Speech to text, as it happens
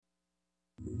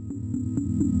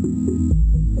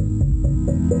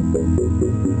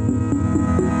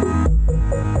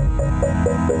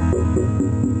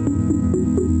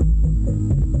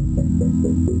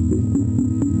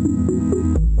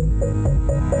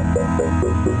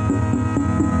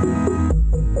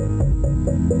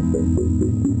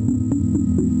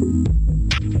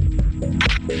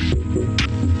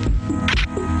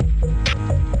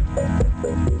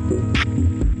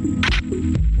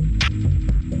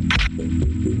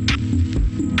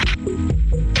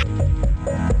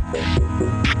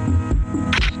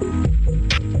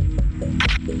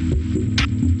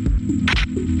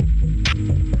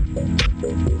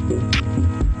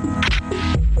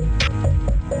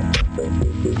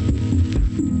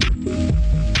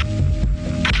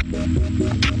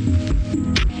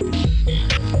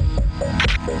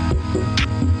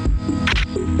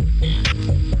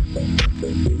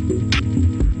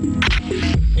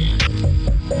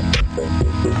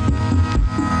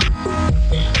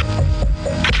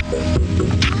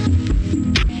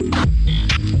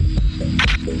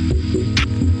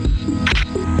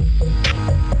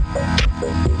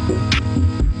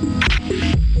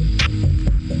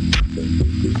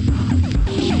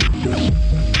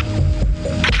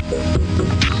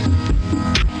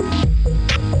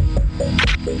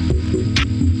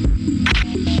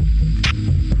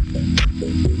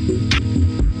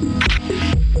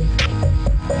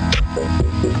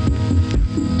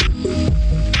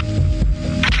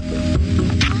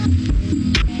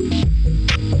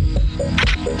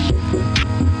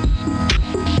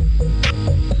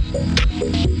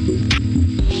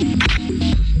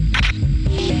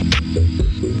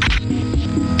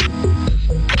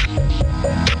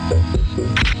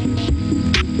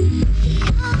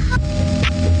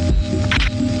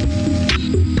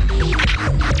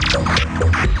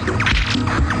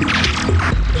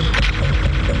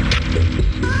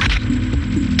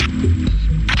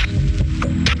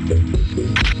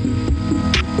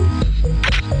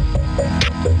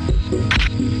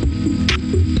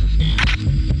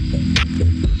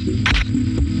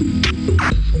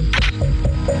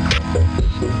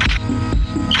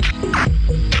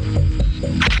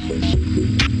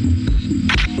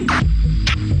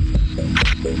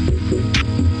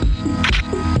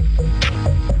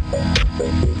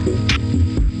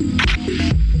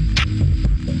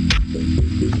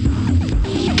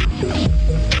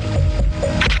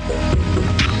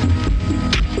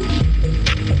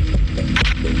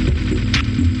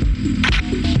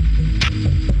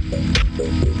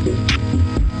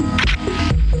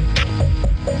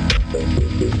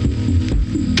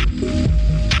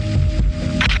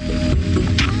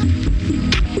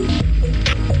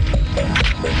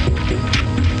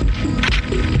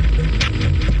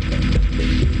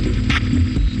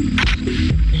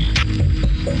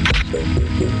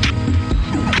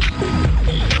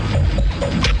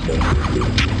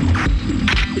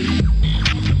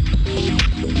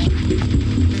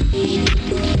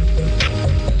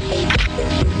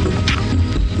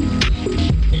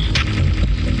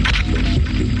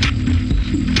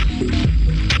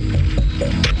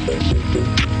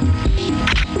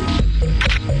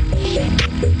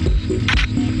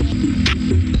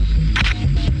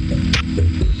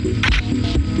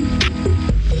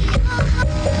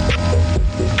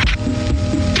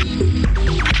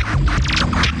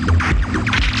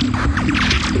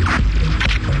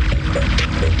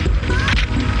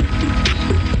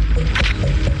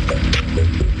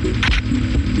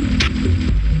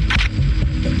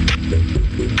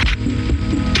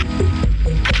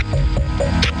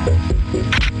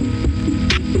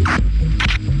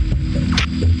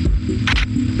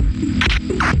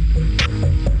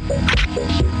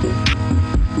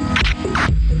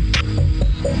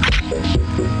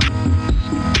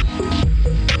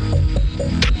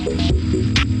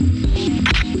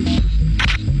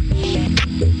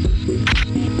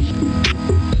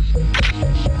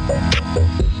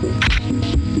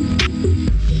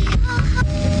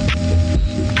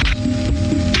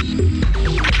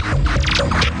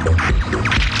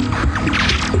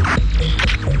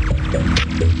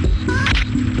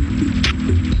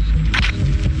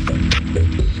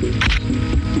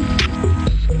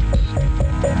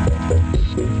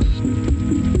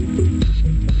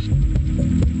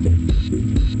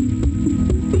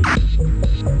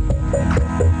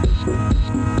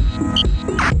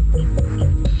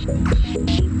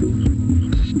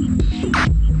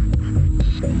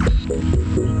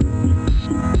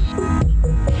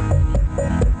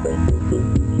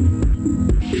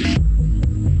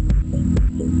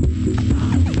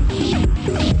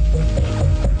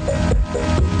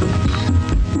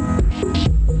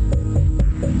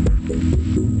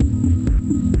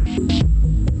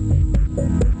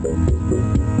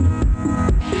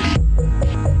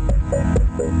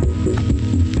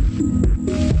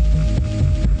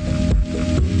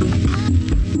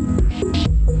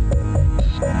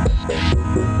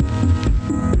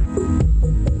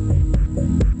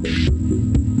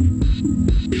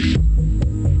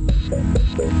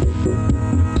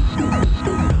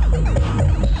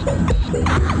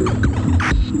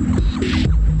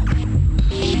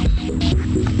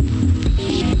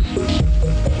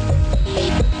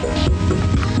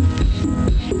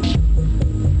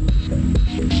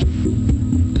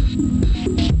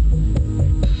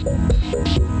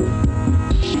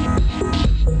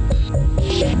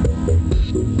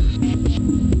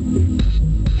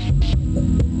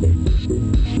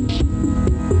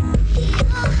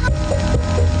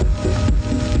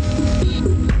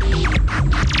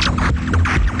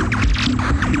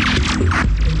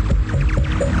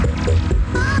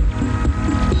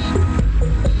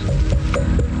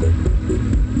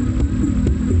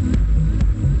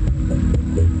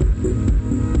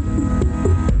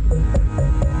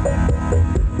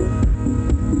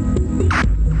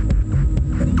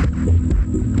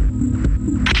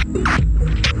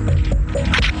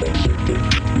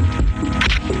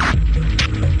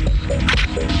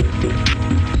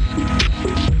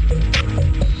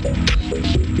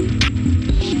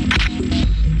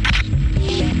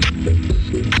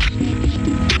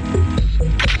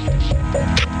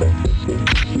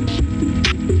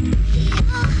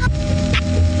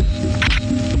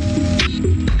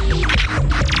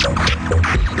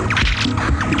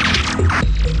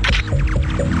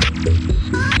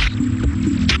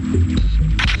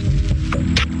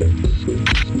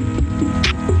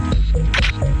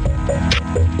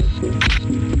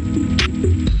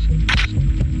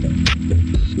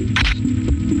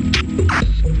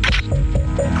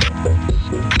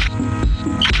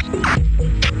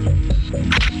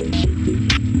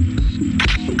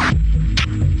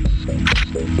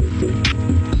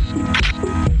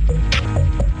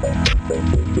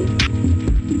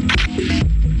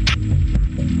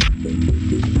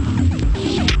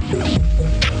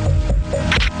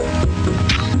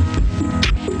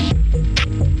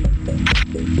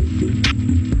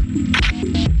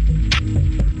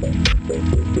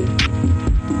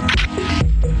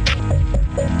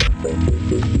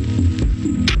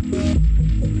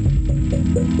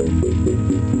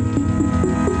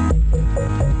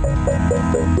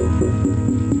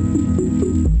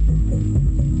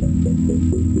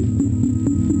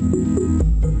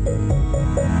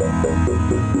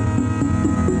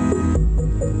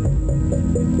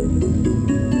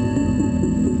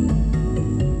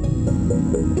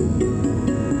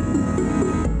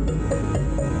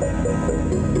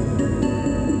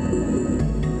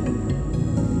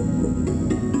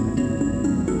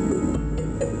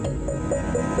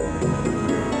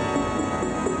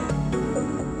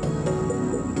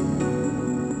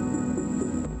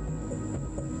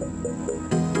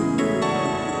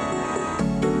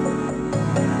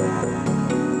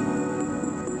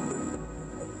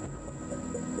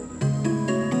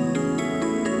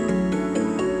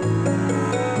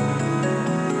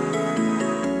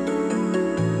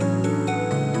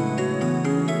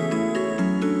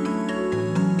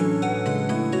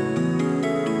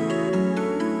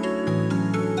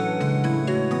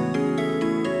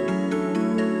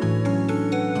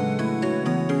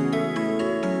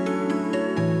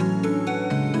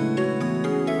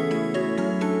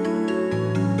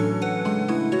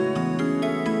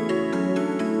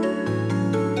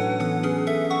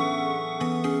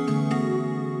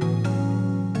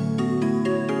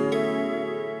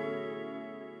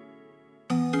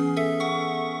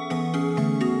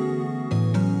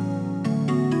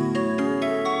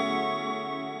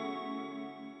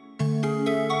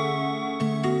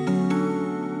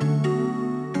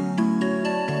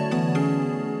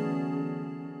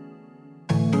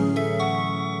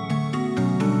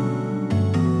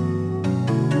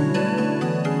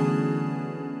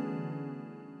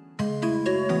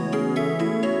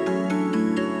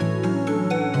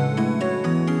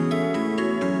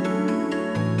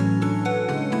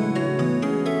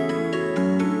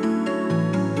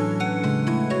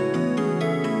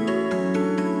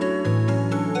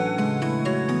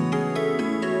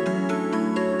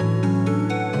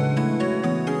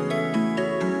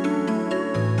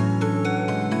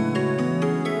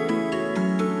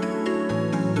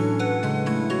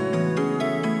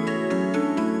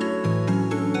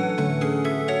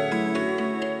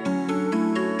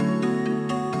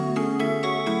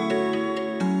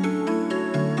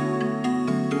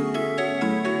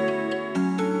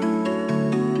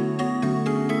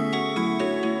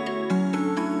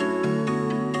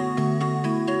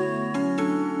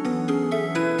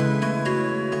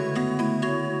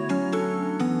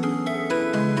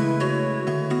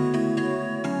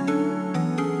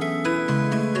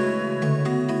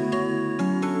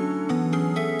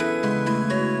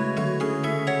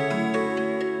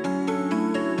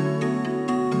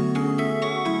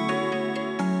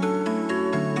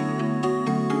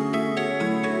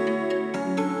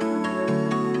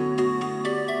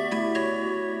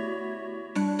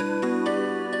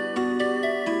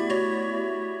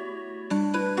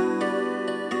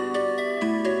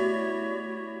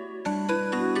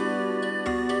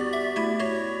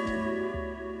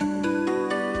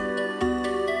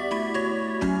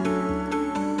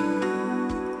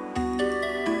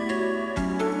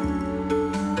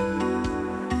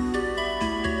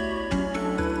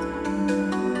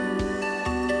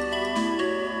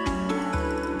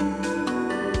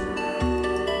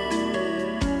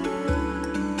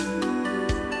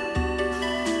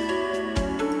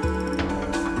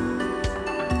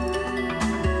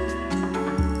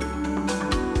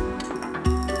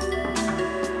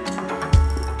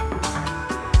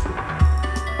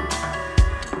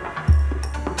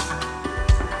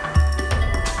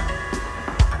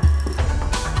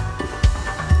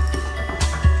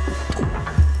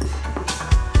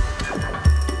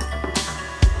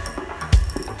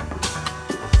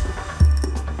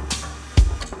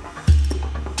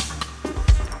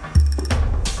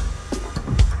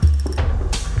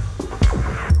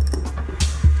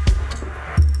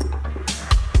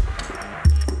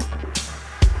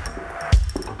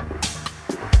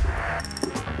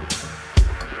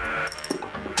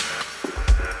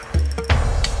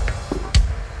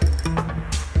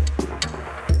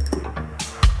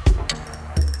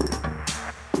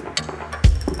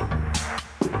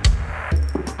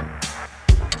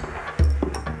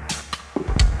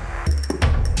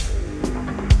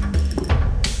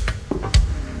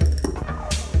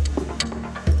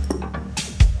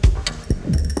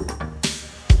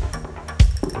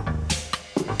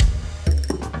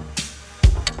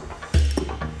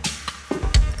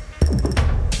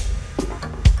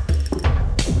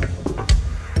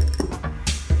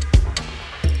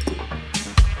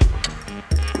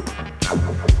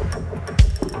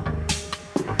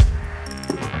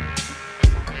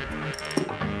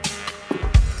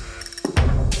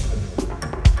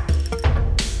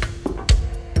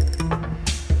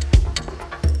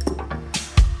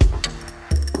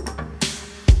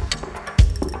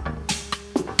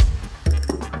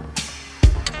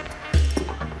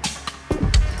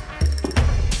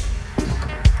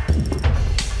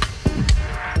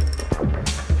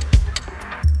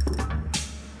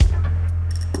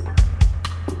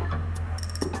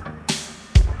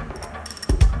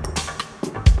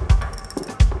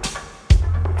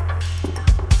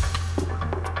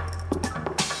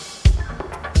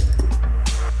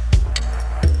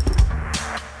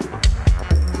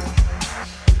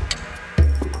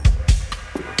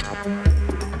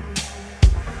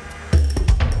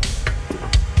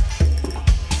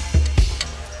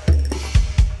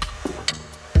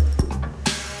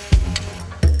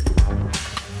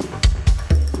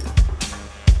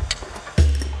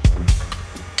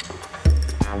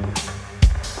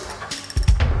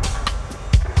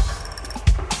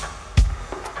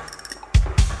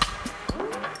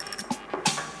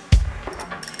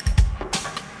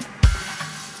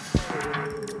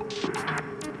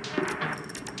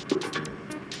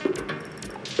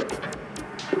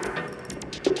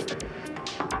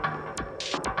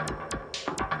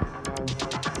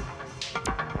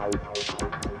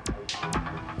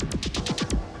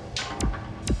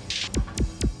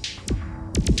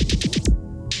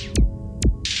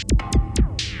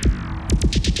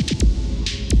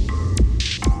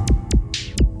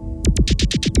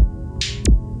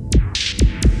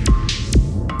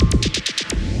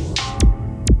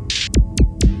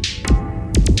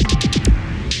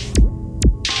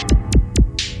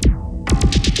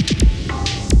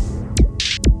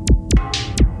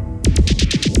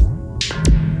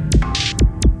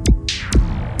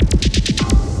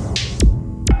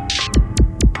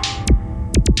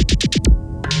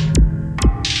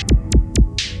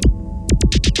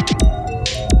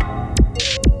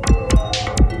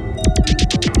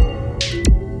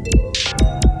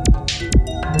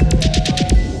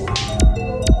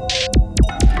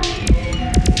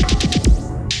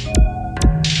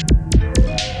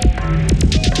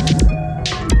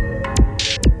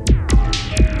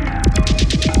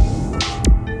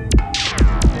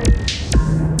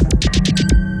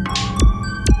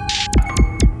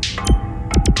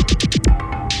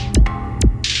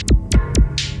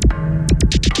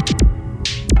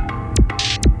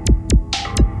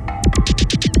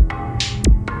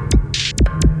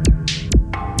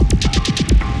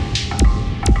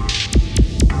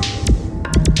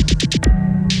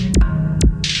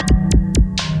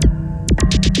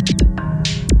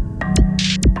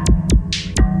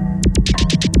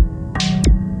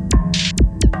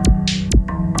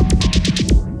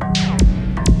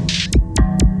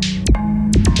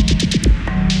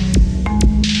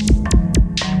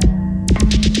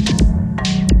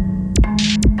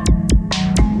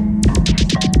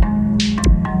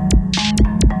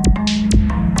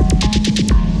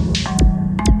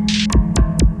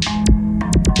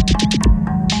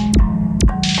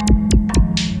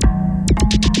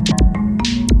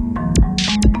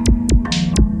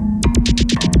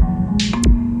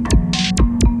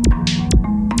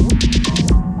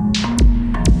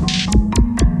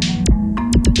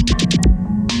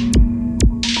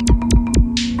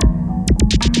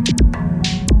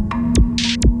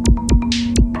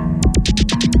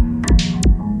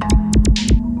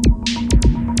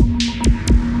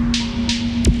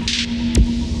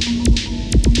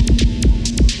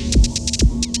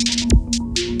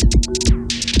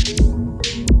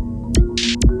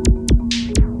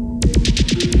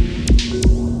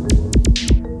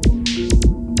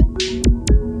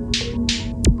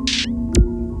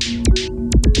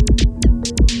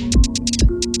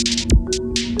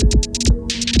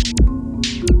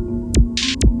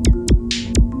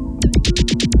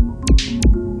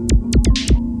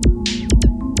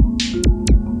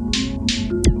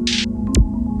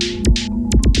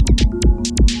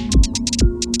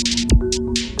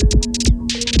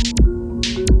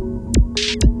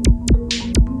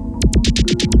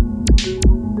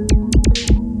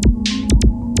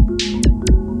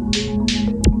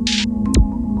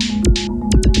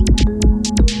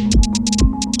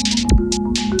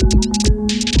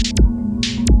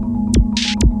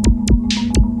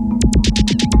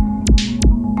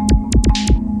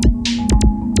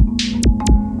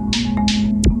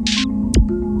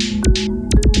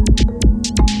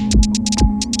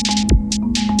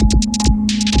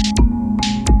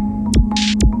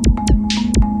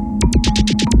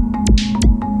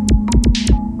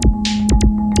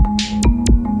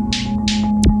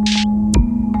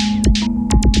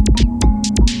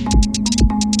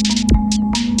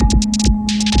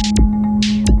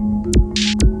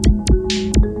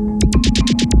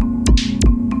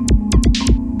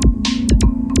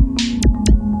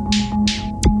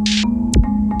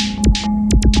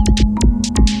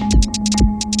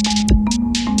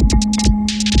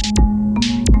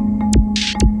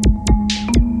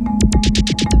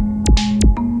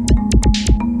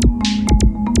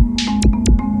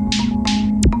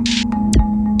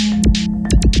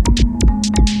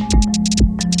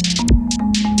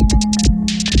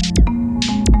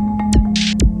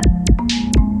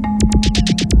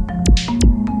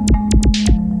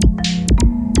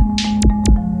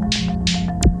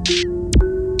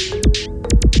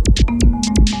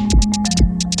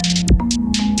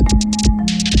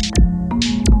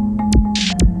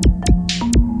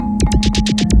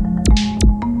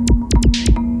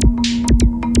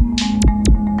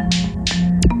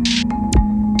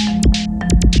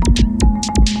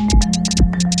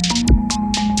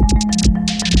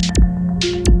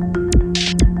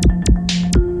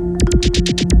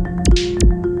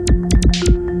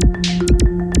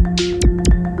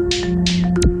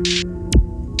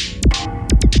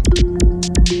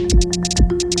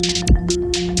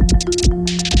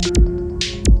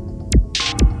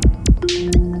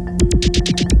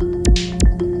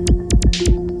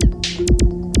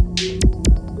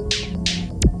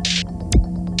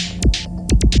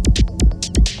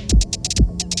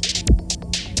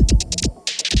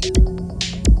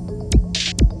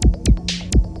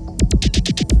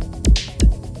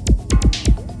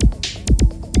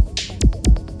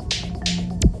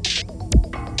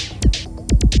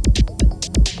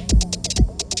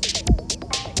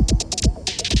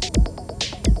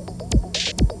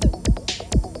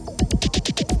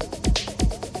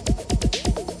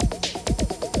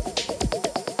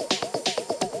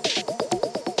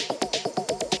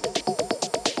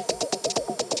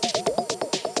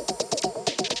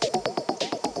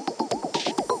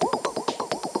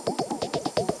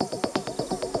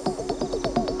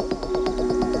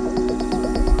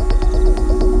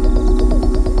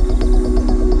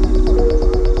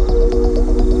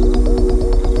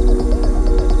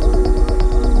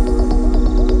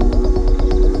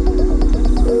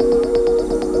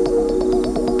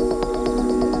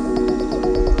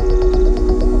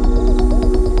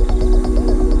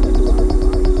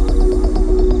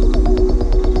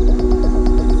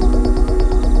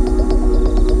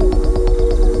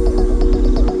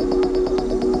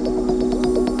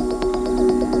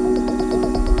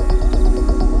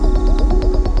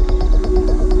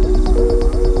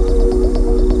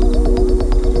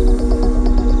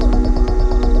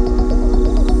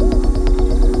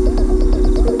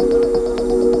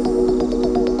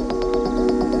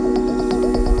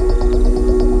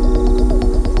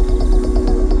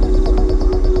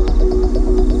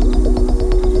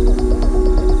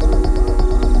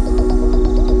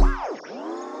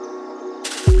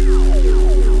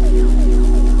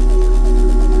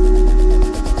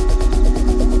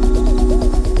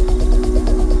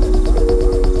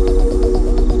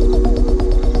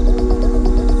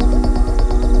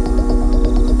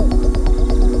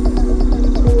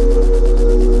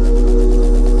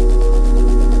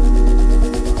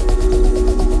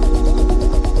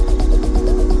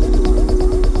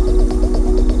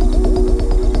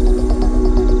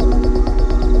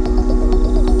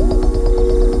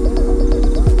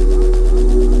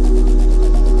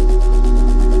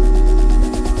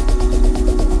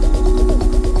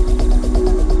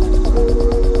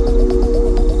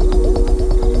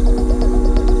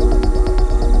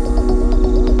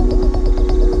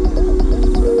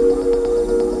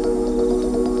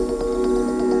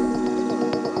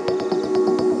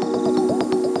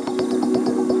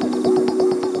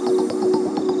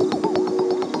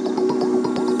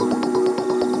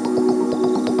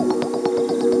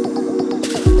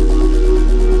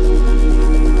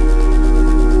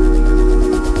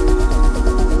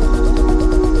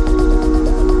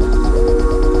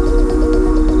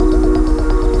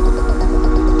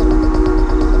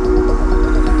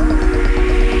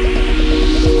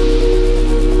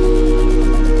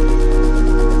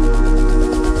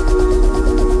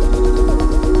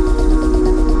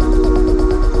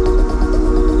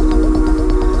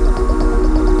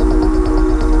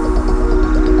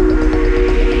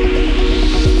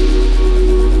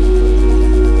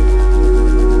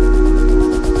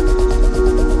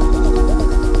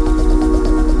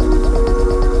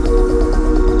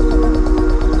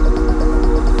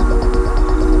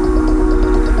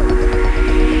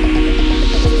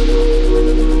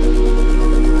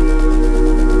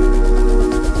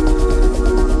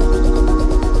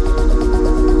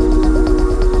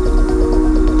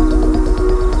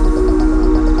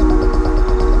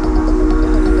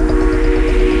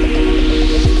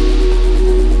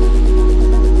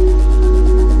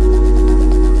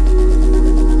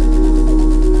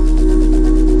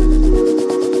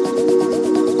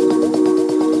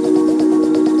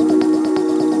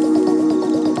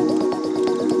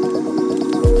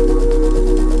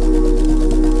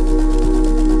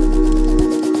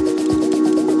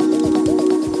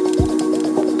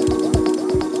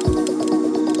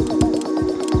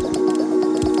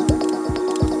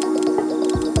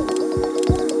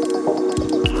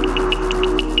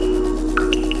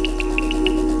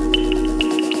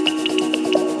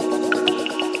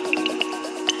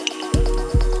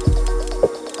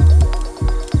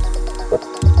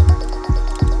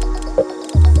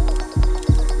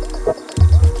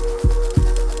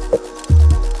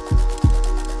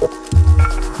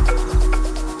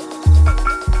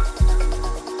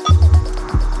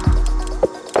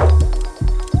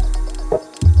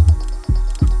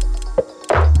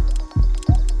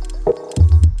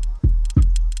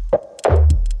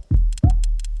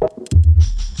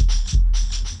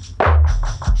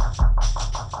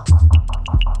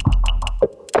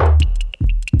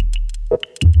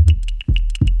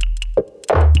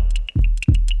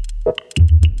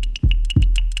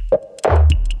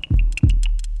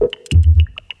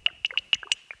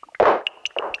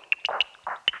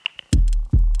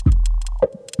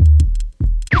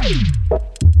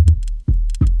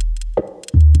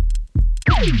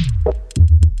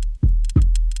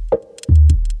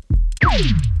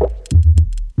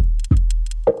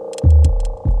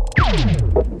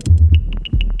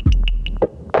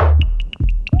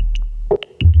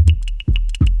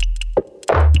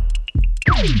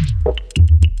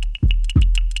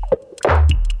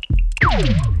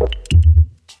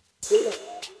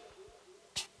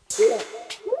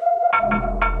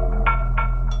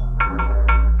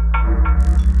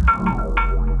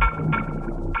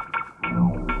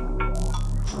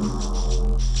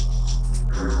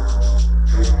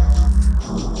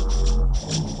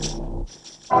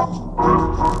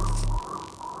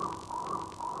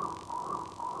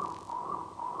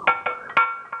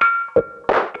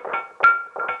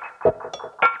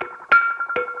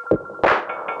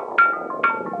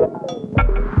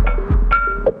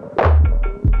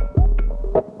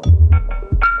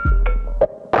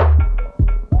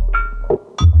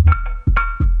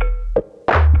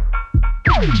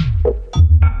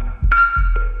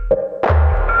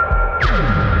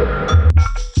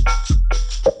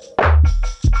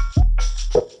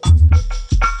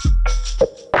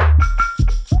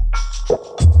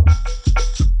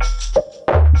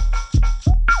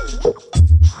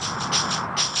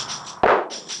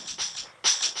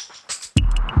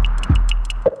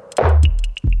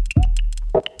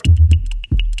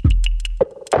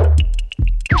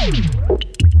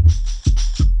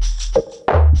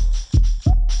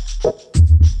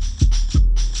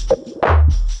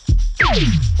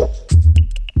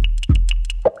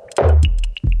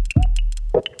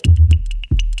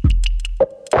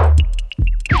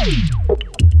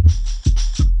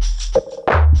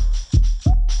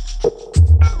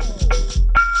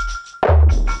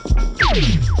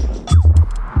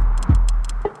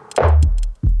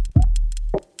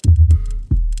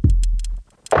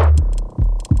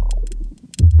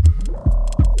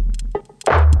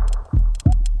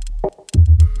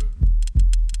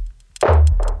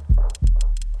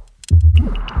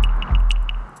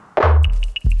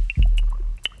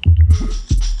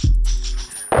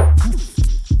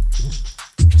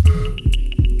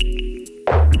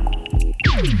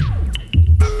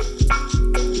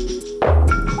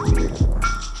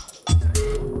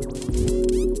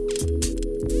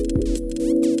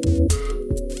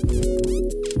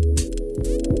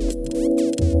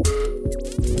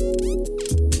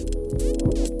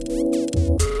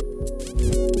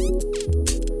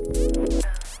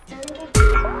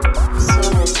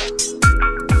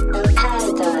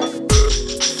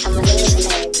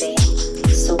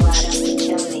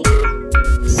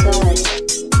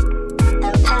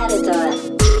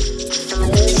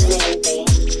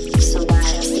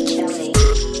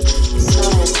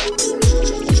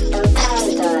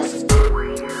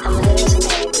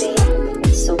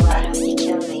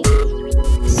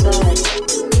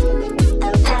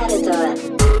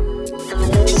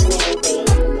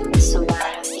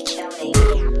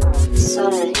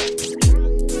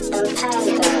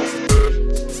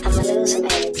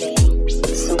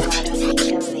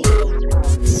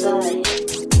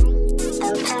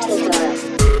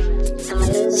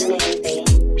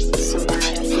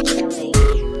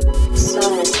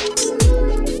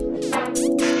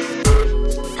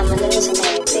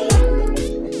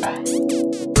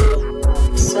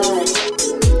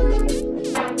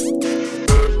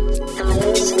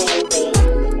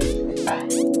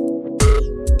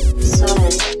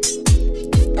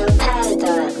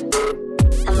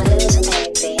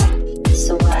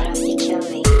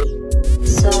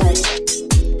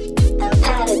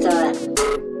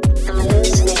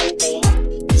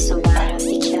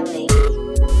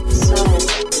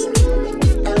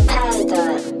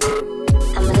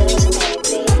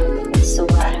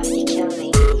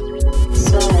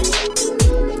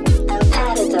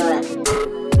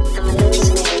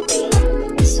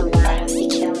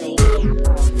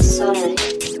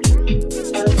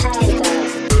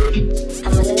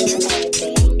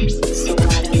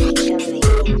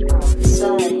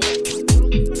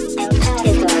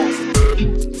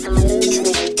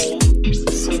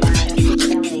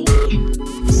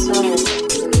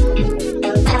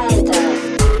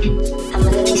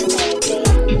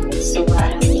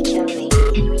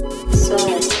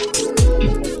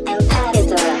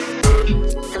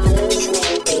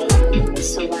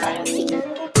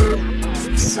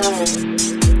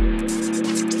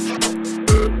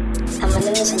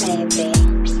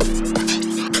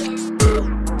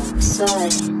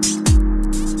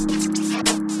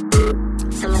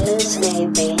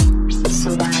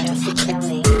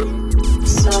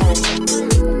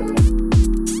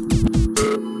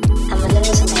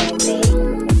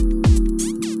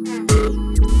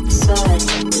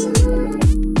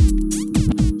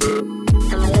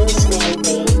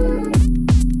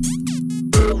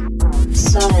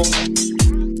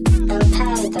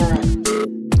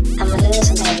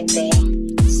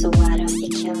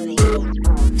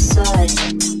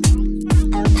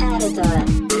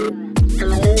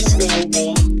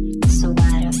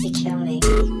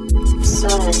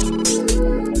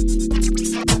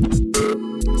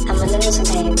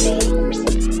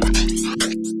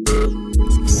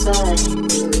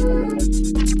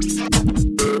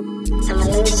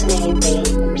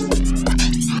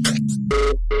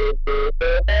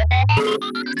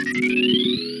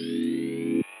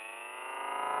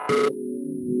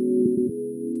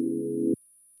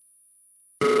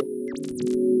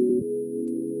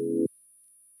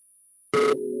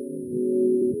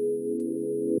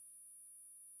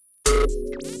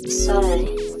Sorry,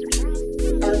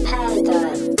 I'm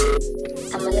paranoid.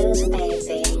 I'm a loser,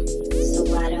 baby. So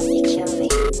why don't you kill me?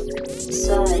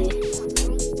 Sorry,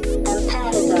 I'm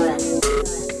paranoid.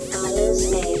 I'm a loser,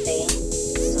 baby.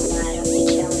 So why don't you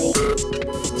kill me?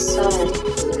 Sorry,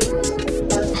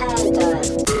 I'm paranoid.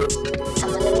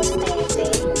 I'm a loser, baby.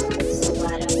 So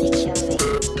why don't you kill me?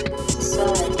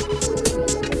 Sorry,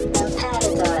 I'm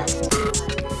paranoid.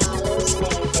 I'm a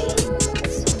loser, baby.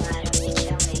 So why don't you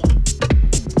kill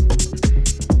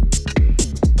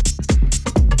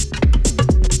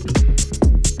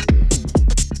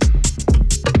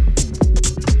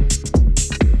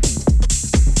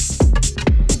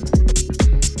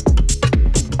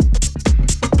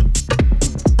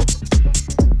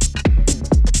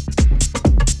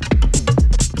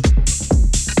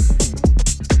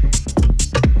me?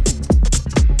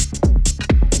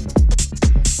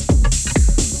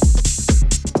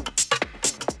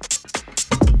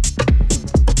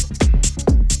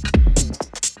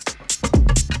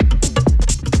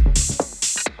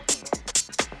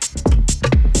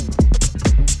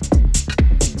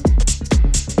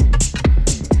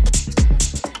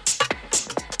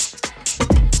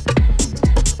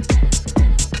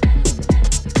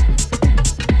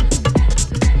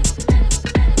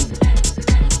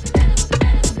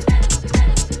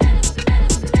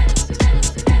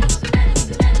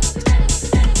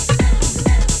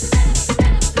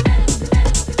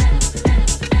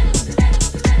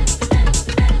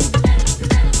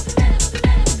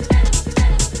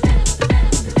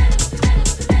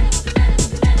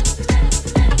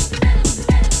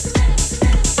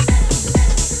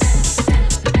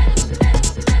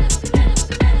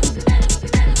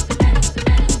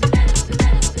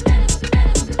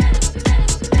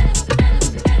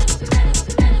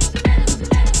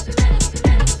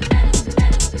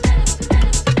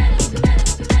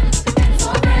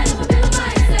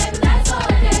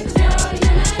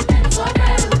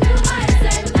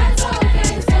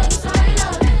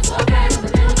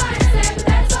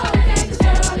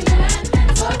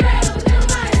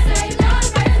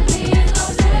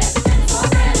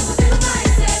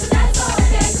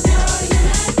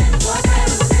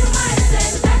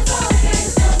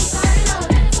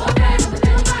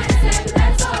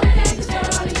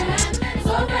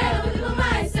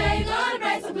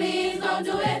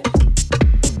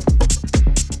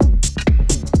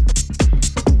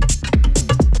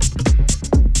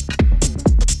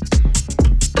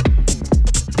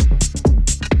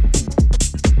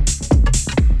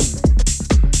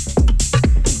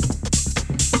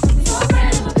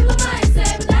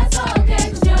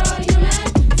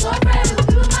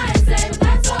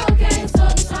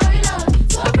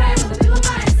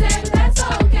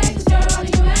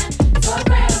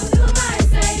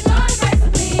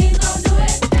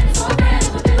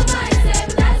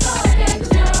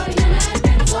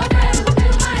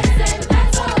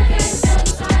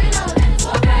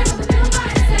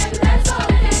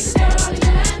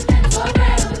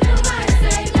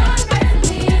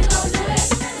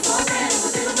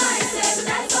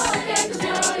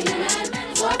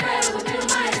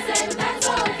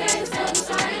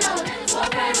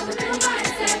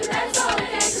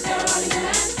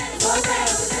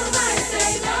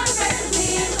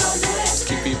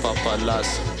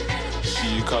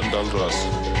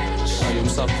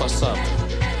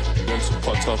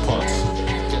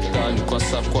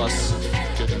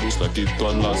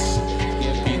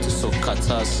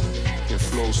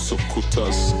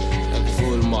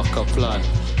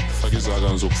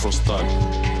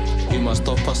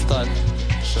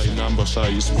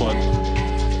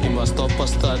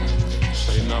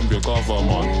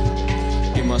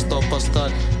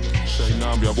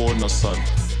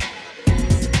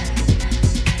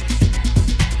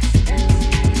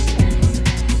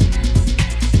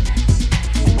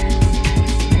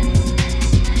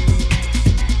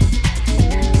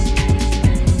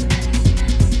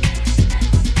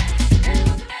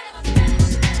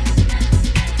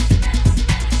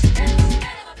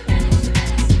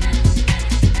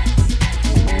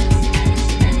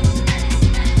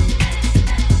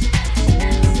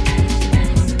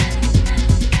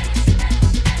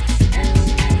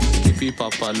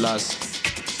 Las,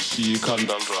 she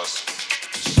candle ras.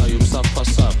 Sayum sapa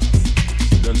sap,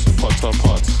 then su pot a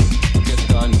pot. Get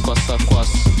down kwasa kwas,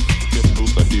 get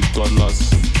loose like the dollars.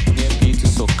 Get beat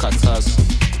so katas,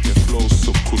 get flow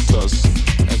so kutas.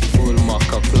 Ek full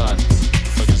marker plan,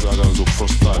 fagizagan zo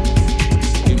frostan.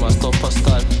 He must stop a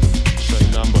start, shy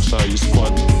number shy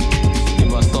squad. He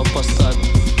must stop a start,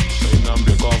 shy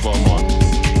number government.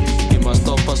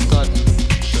 stad,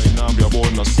 tjejerna blir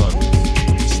båda sad.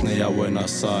 Sneja wena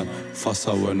sad,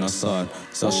 fasa wena sad,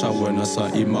 Zasha wena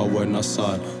sad, ima wena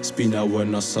sad, spina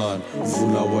wena sad,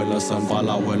 vula wena sad,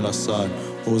 vala wena sad,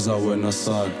 oza wena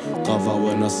sad, kava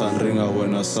wena sad, ringa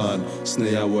wena sad,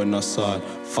 sneja wena sad,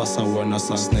 fasa wena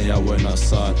sad, sneja wena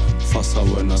sad, fasa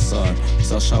wena sad,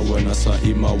 Zasha wena sad,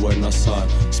 ima wena sad,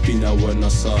 spina wena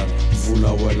sad,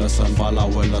 vula wena sad, vala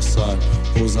wena sad,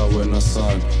 oza wena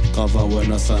sad, kava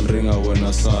wena sad, ringa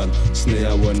wena sad,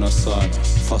 sneja wena sad,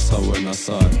 fasa wena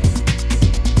sad.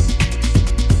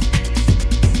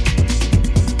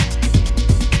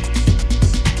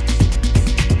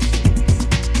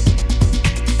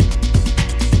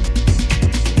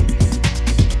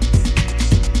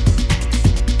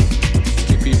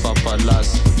 Papalas,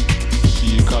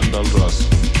 și candal ras.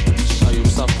 Shayum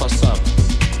sapa sap,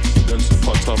 then to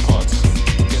pot a pot.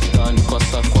 Get down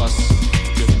coasa coas,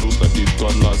 get loose like the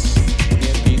dollars.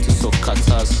 Get beat so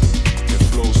katas, get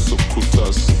flow so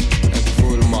kutas. Ek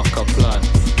full marka plan,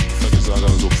 fake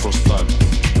zagan zo frostan.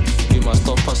 You must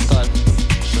stop a stad,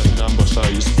 shay number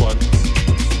shay squad.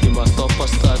 You must stop a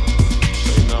stad,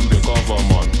 shay number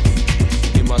government.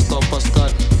 You must stop a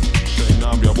stad, shay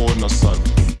number bonus sad.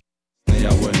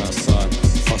 Sneja wena sad,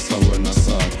 fasa wena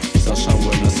sad, Zasha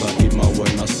wena sad, ima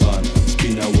wena sad,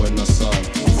 spina wena sad,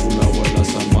 vula wena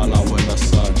sad, vala wena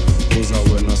sad, oza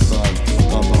wena sad,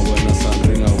 kava wena sad,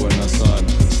 ringa wena sad,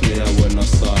 sneja wena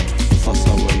sad,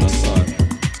 fasa wena sad.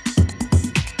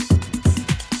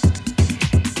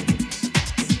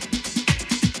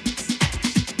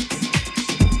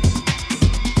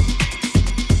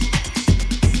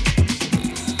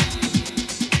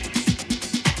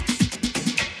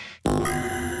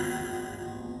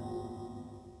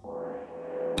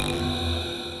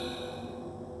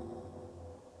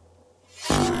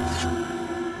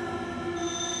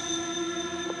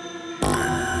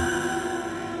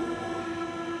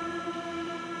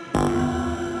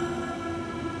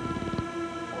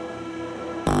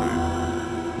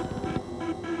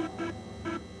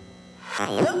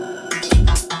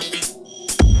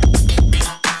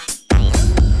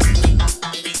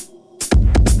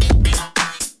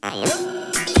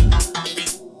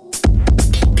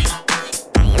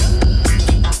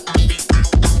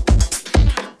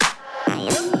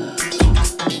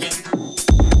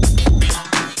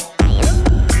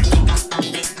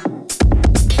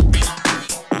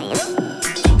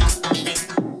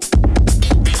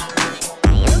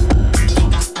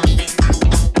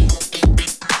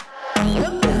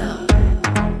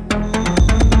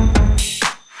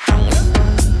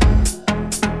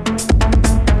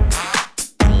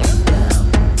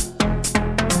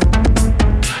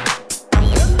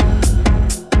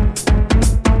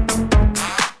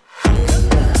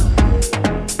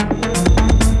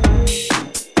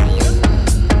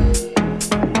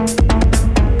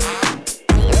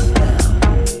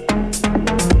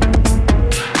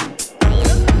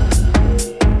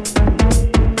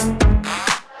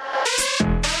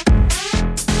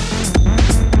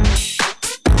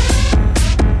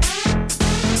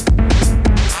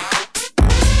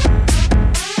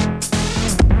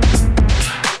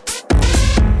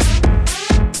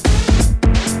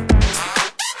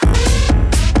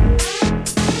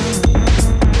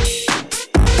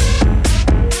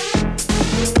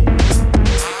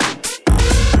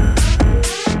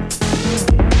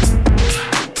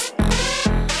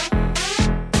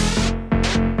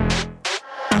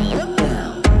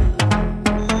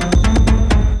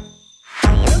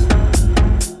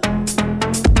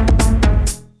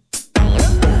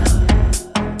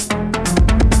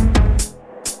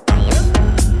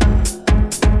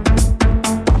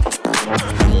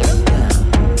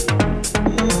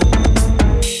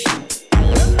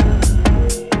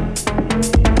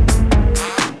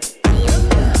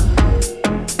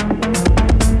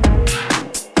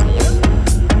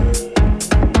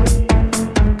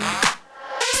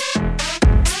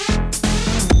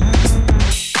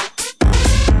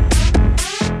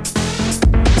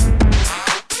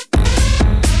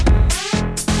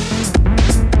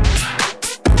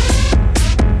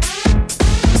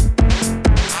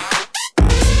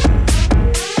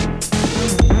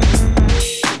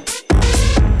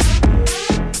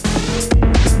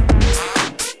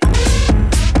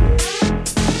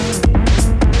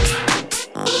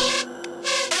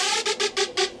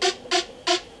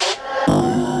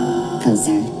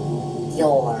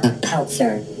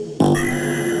 pouncer.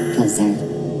 Poser.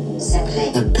 Simply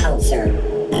a pouncer.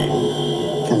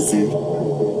 Poser.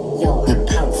 You're a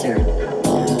pouncer.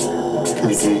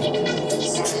 Poser.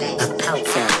 Simply a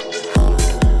pouncer.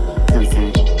 Poser.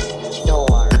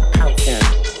 You're a pouncer.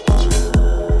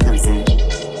 Poser.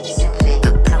 Simply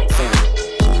a pouncer.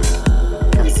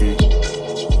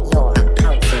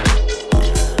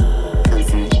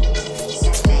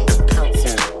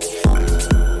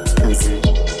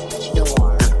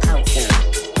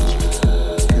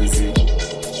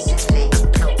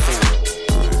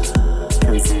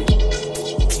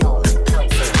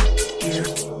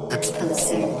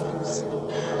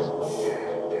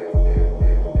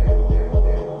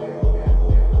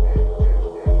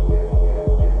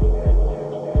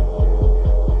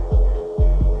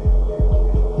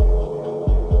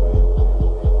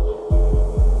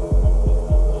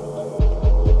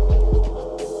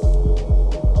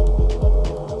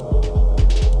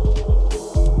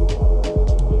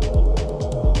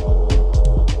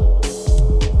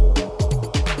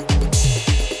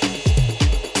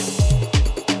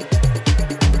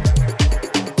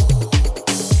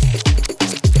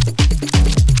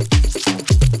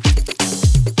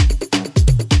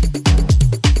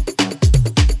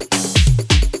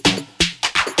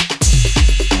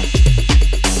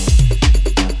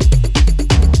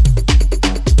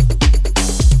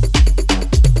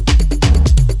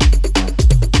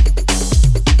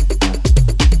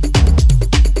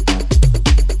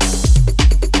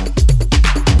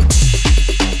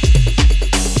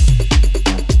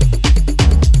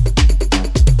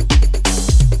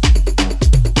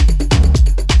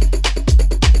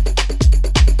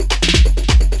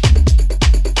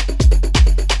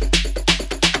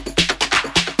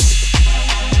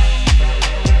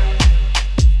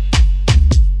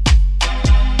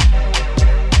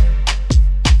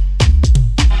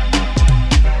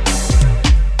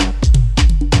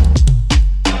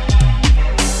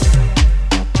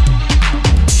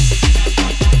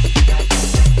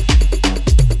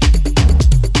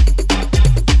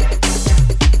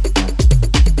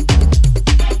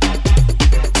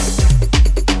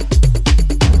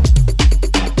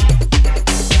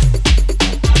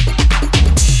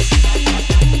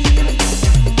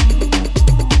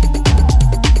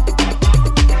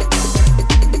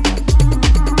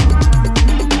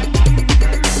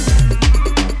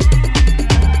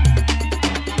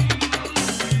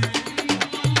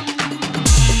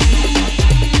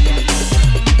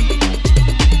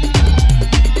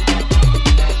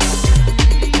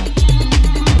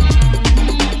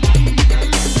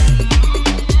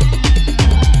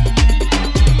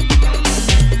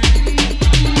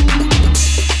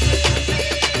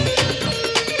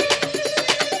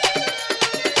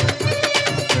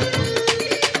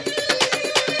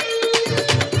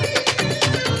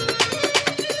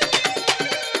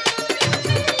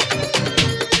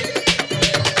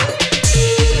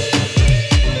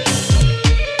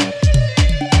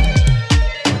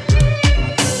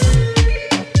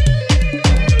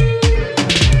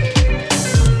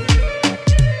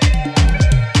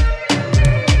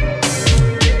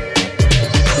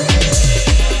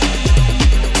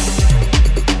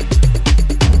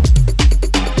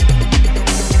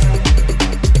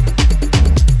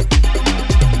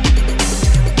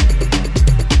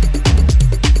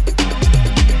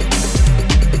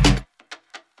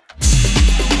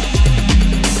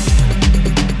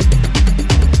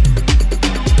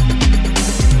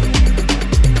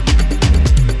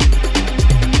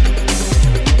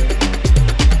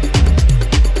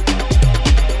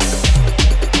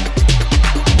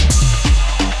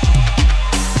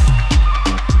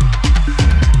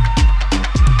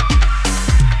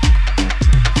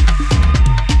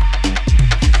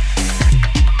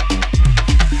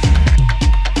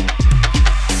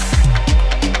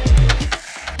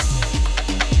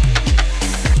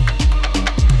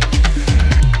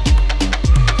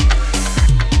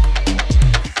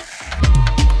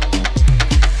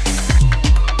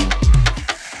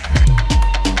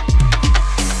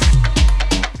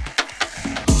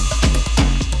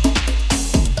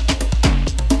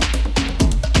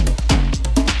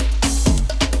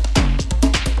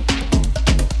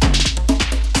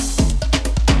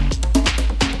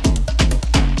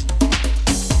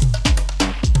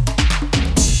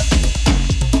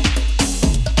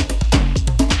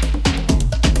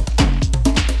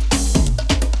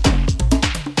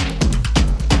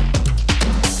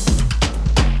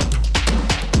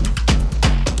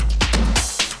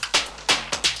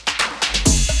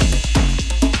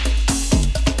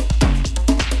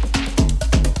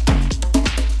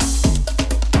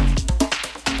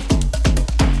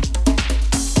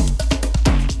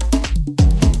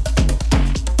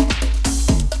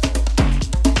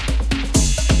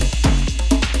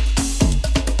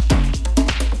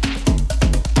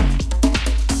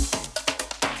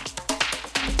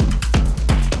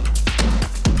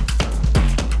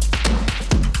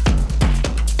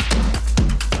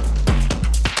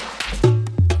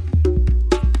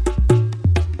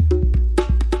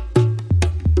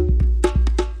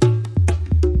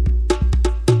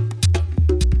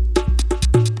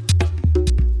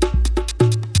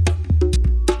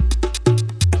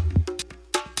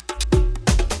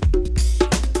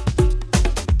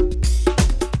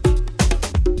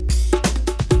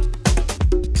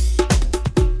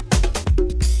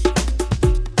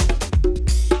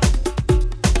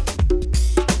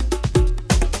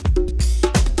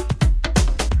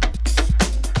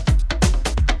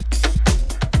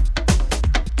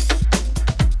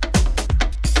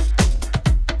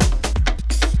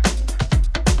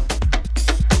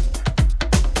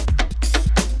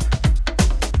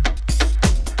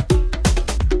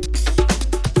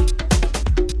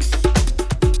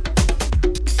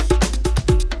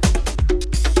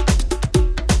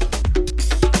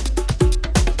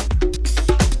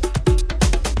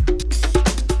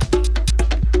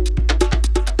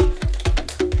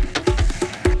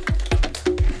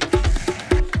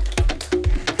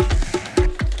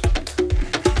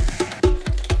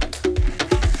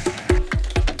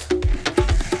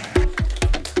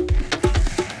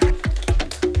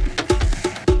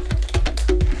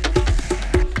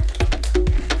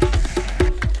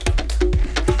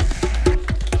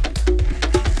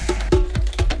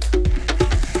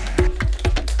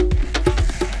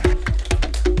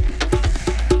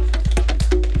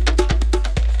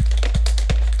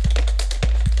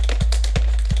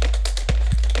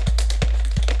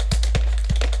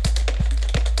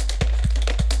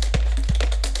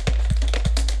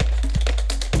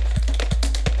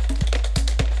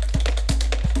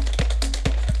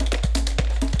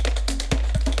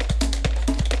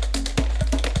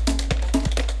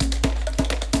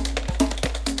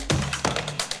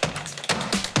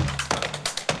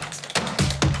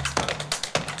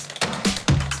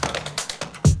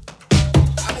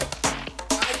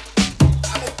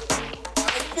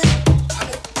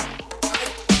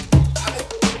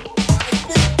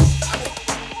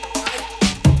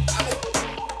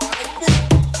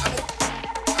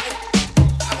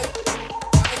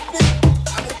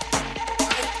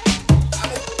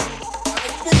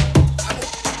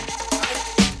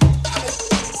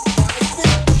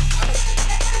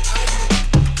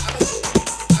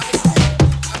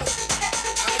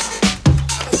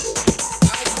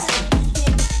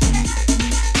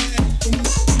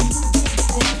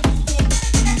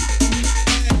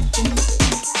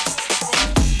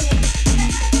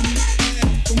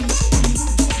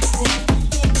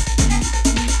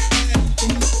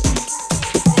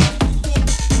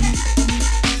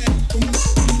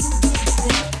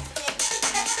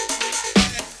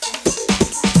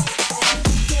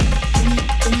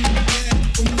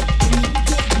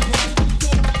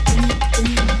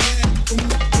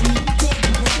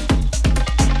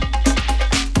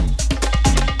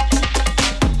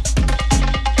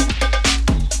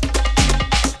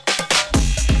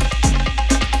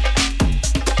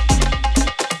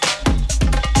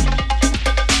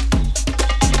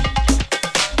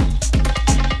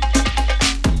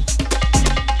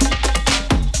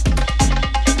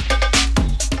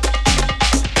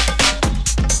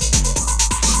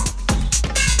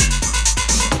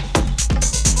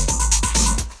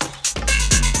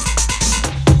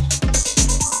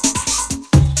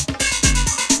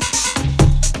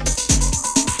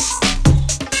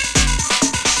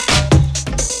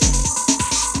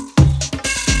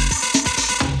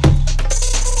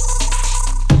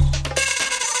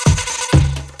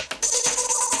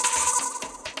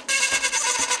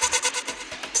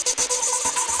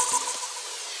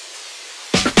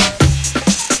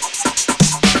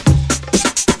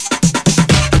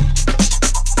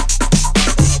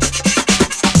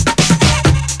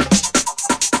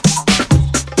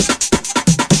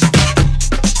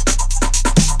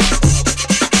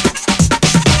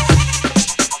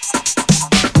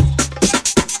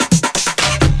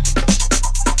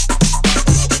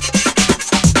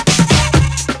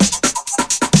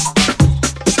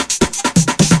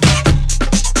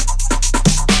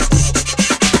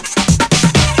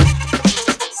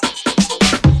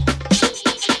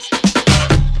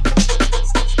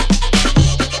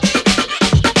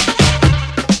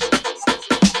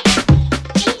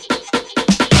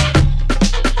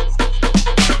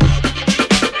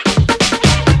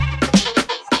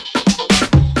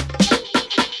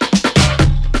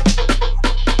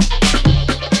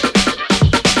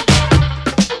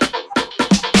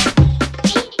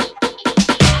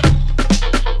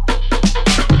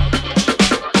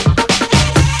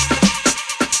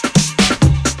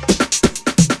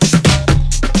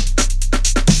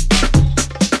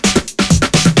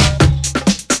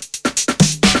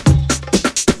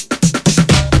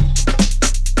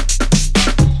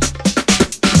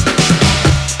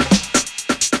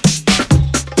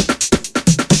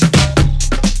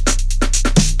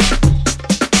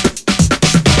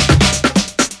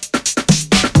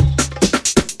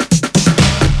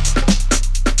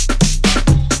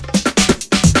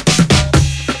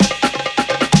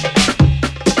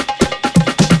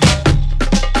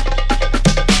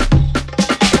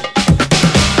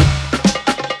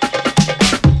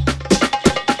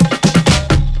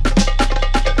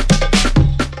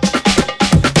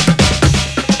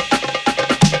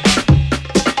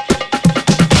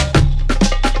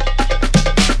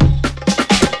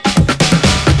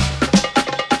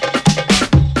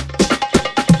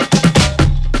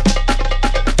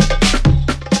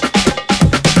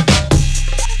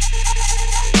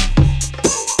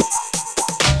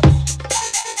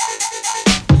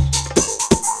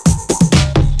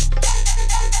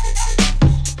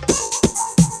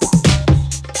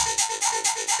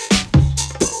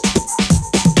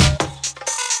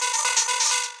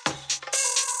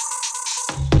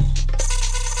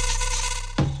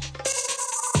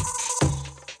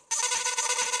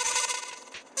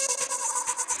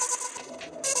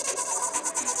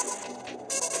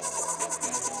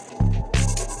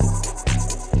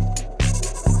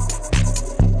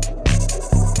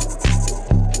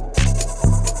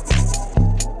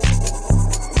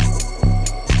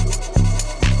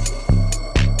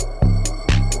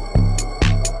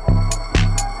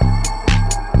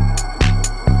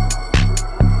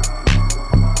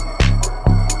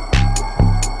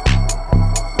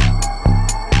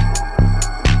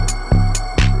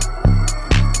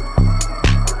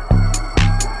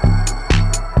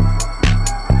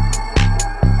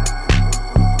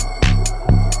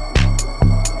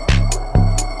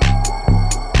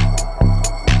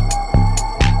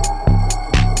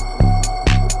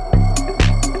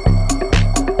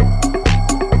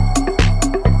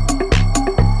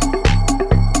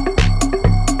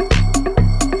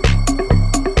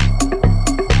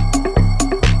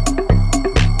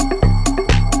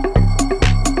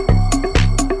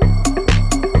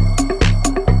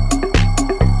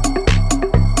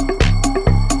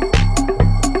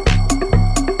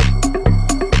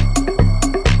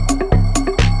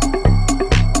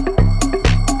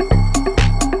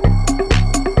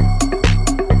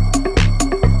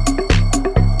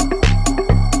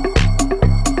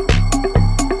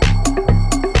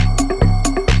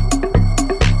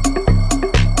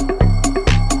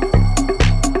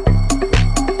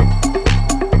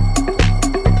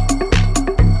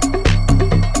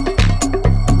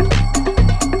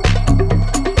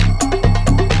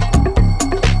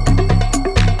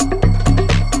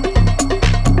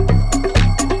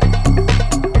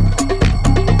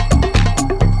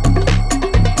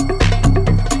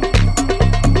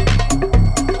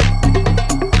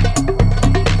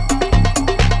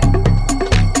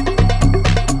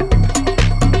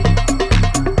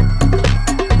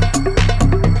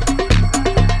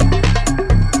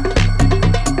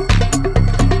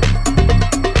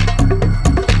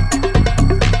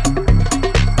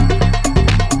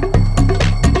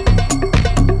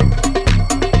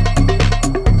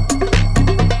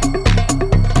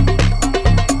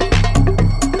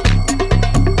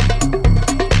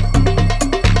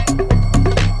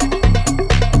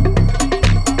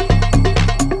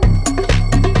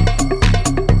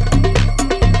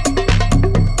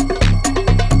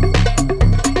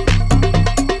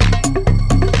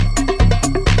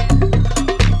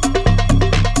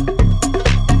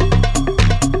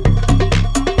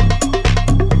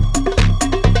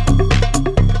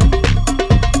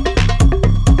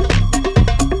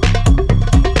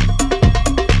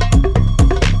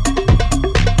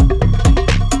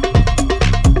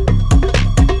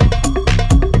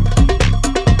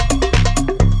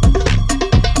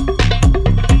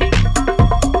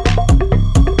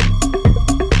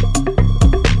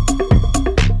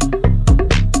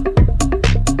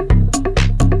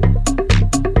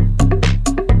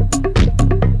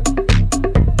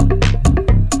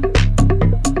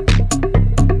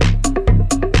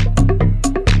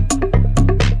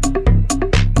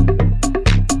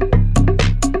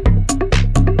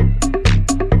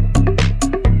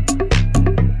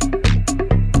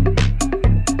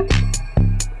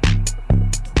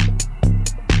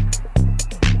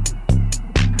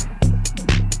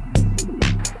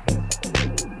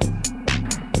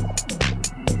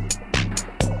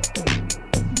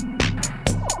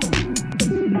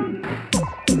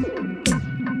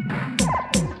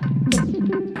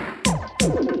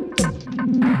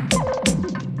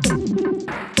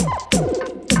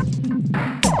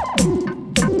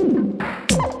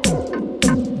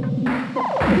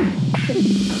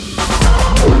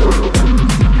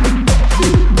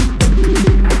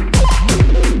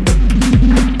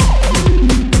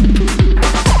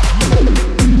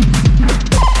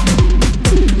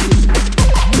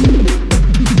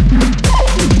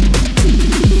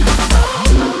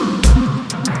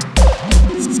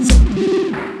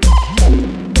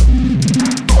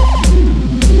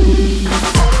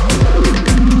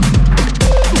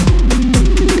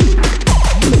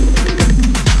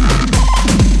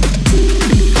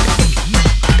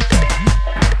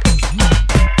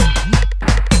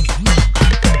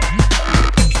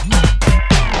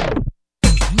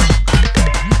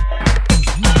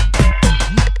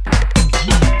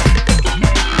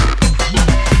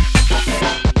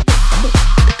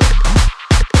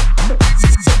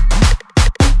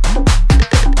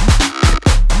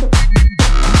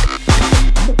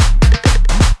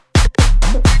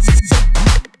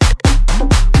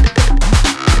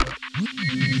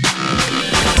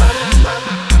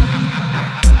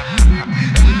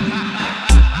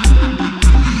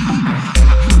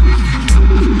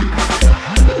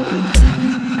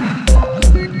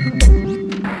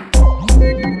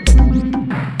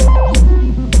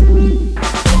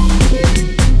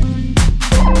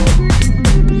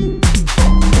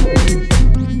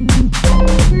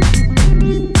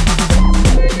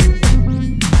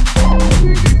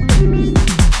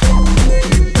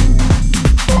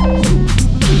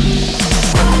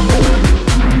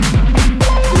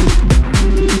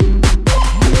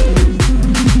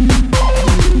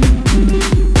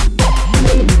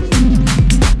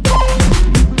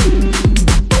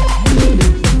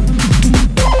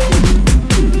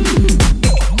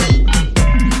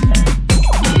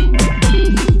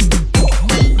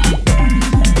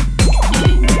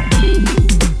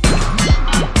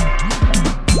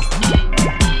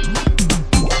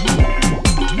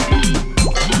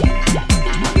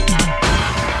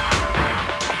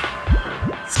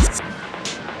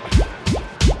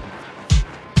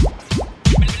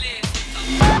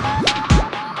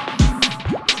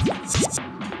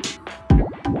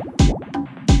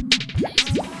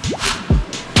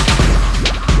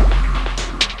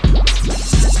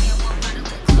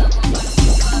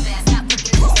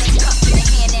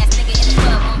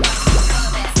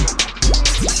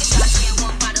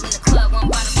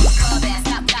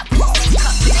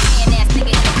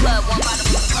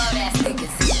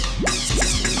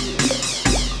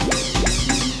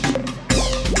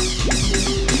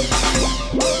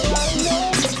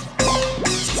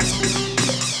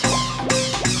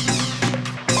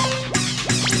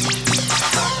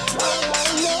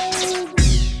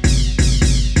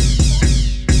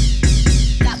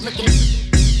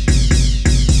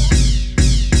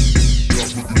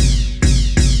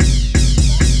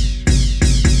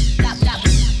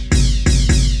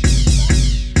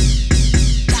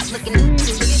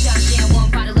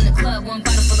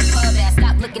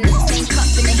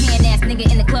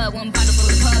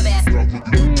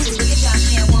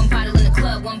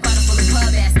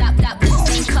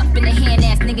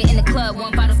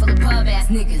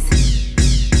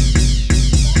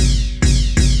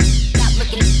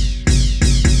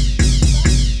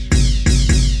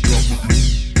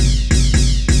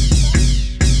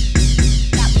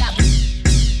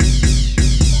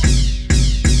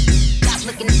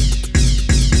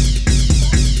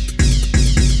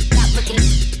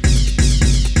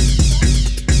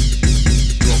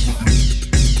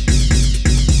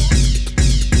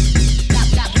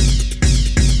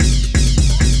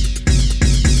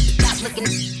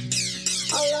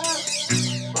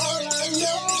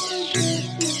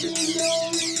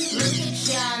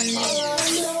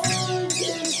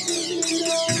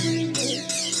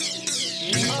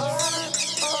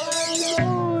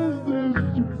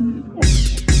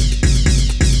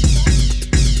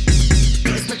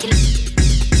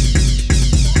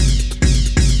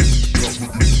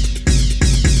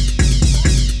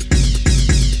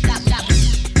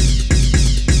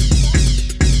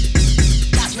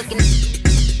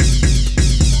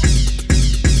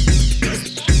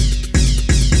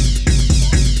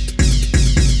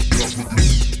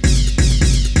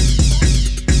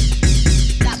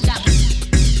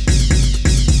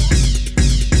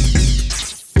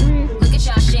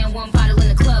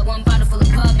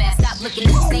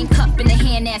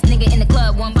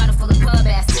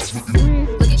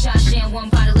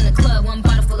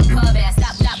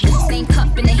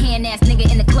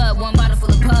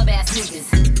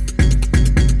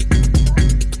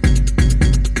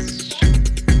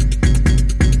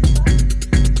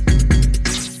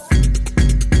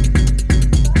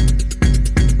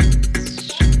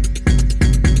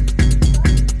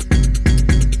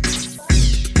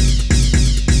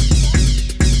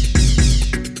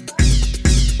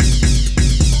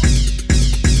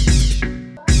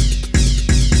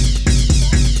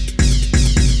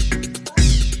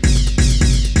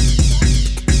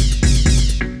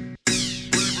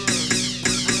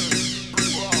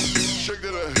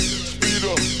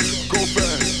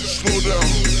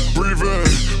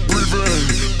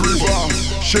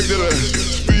 shake that ass,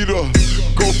 speed up,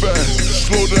 go fast,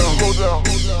 slow down, slow down.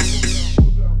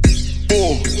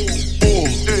 Four, four,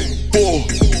 four,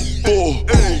 four,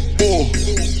 four,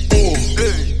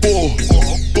 four,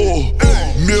 four,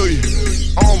 million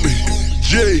on me.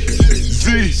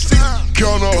 Jay-Z,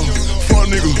 count off, fun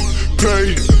nigga,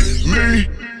 pay me.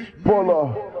 Pull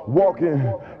up, walk in,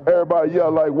 everybody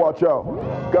yell like watch out.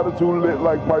 Got it too lit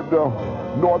like pipe down.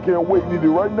 No, I can't wait, need it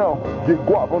right now. Get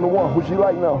guap on the one, who she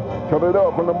like now? Turn it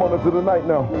up from the morning to the night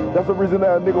now. That's the reason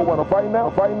that a nigga wanna fight now,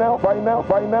 fight now, fight now,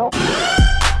 fight now.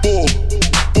 Four,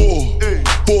 four,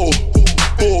 four,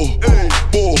 four,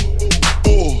 four,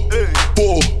 four,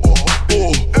 four,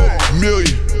 four,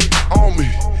 million on me.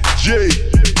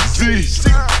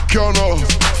 Jay-Z, count off,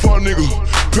 fun nigga,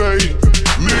 pay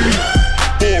me.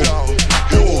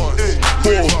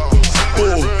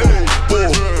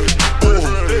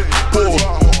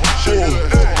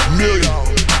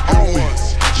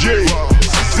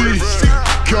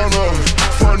 Count up,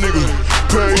 fun nigga,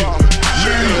 pay me.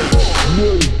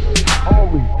 Million on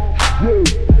me,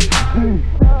 Jay-Z.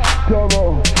 Count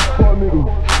up, fun nigga,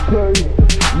 pay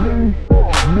me.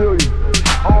 Million on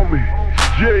me,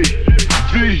 Jay-Z. Count up, fun nigga, pay me. Million on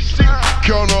me, Jay-Z.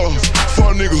 Count up,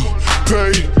 fun nigga,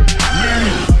 pay me.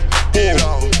 Eat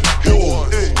out, hit one.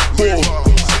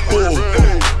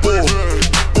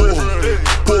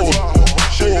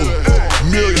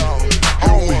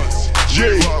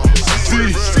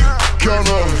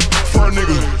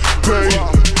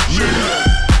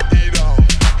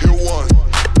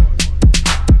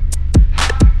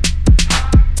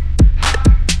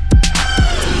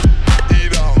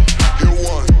 Eat out, hit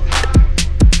one.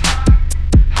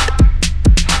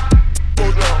 Go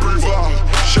down, breathe out,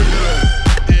 shake it.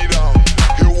 Eat out,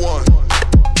 hit one.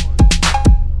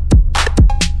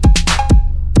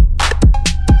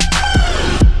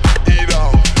 Eat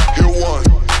out, hit one.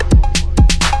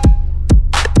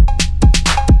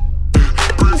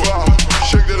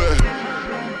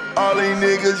 All these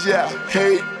niggas, yeah,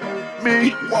 hate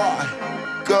me. Why?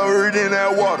 Covered in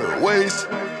that water, waist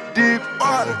deep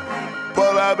water.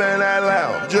 Pull up in that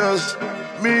lounge, just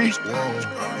me.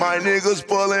 My niggas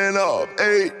pulling up,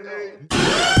 8,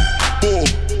 4,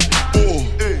 4,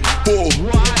 4,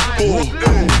 4,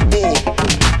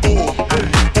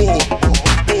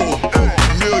 4,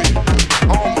 million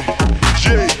on me.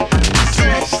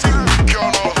 Jay-Z,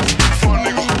 count up, fun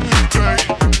nigga, pay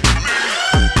me.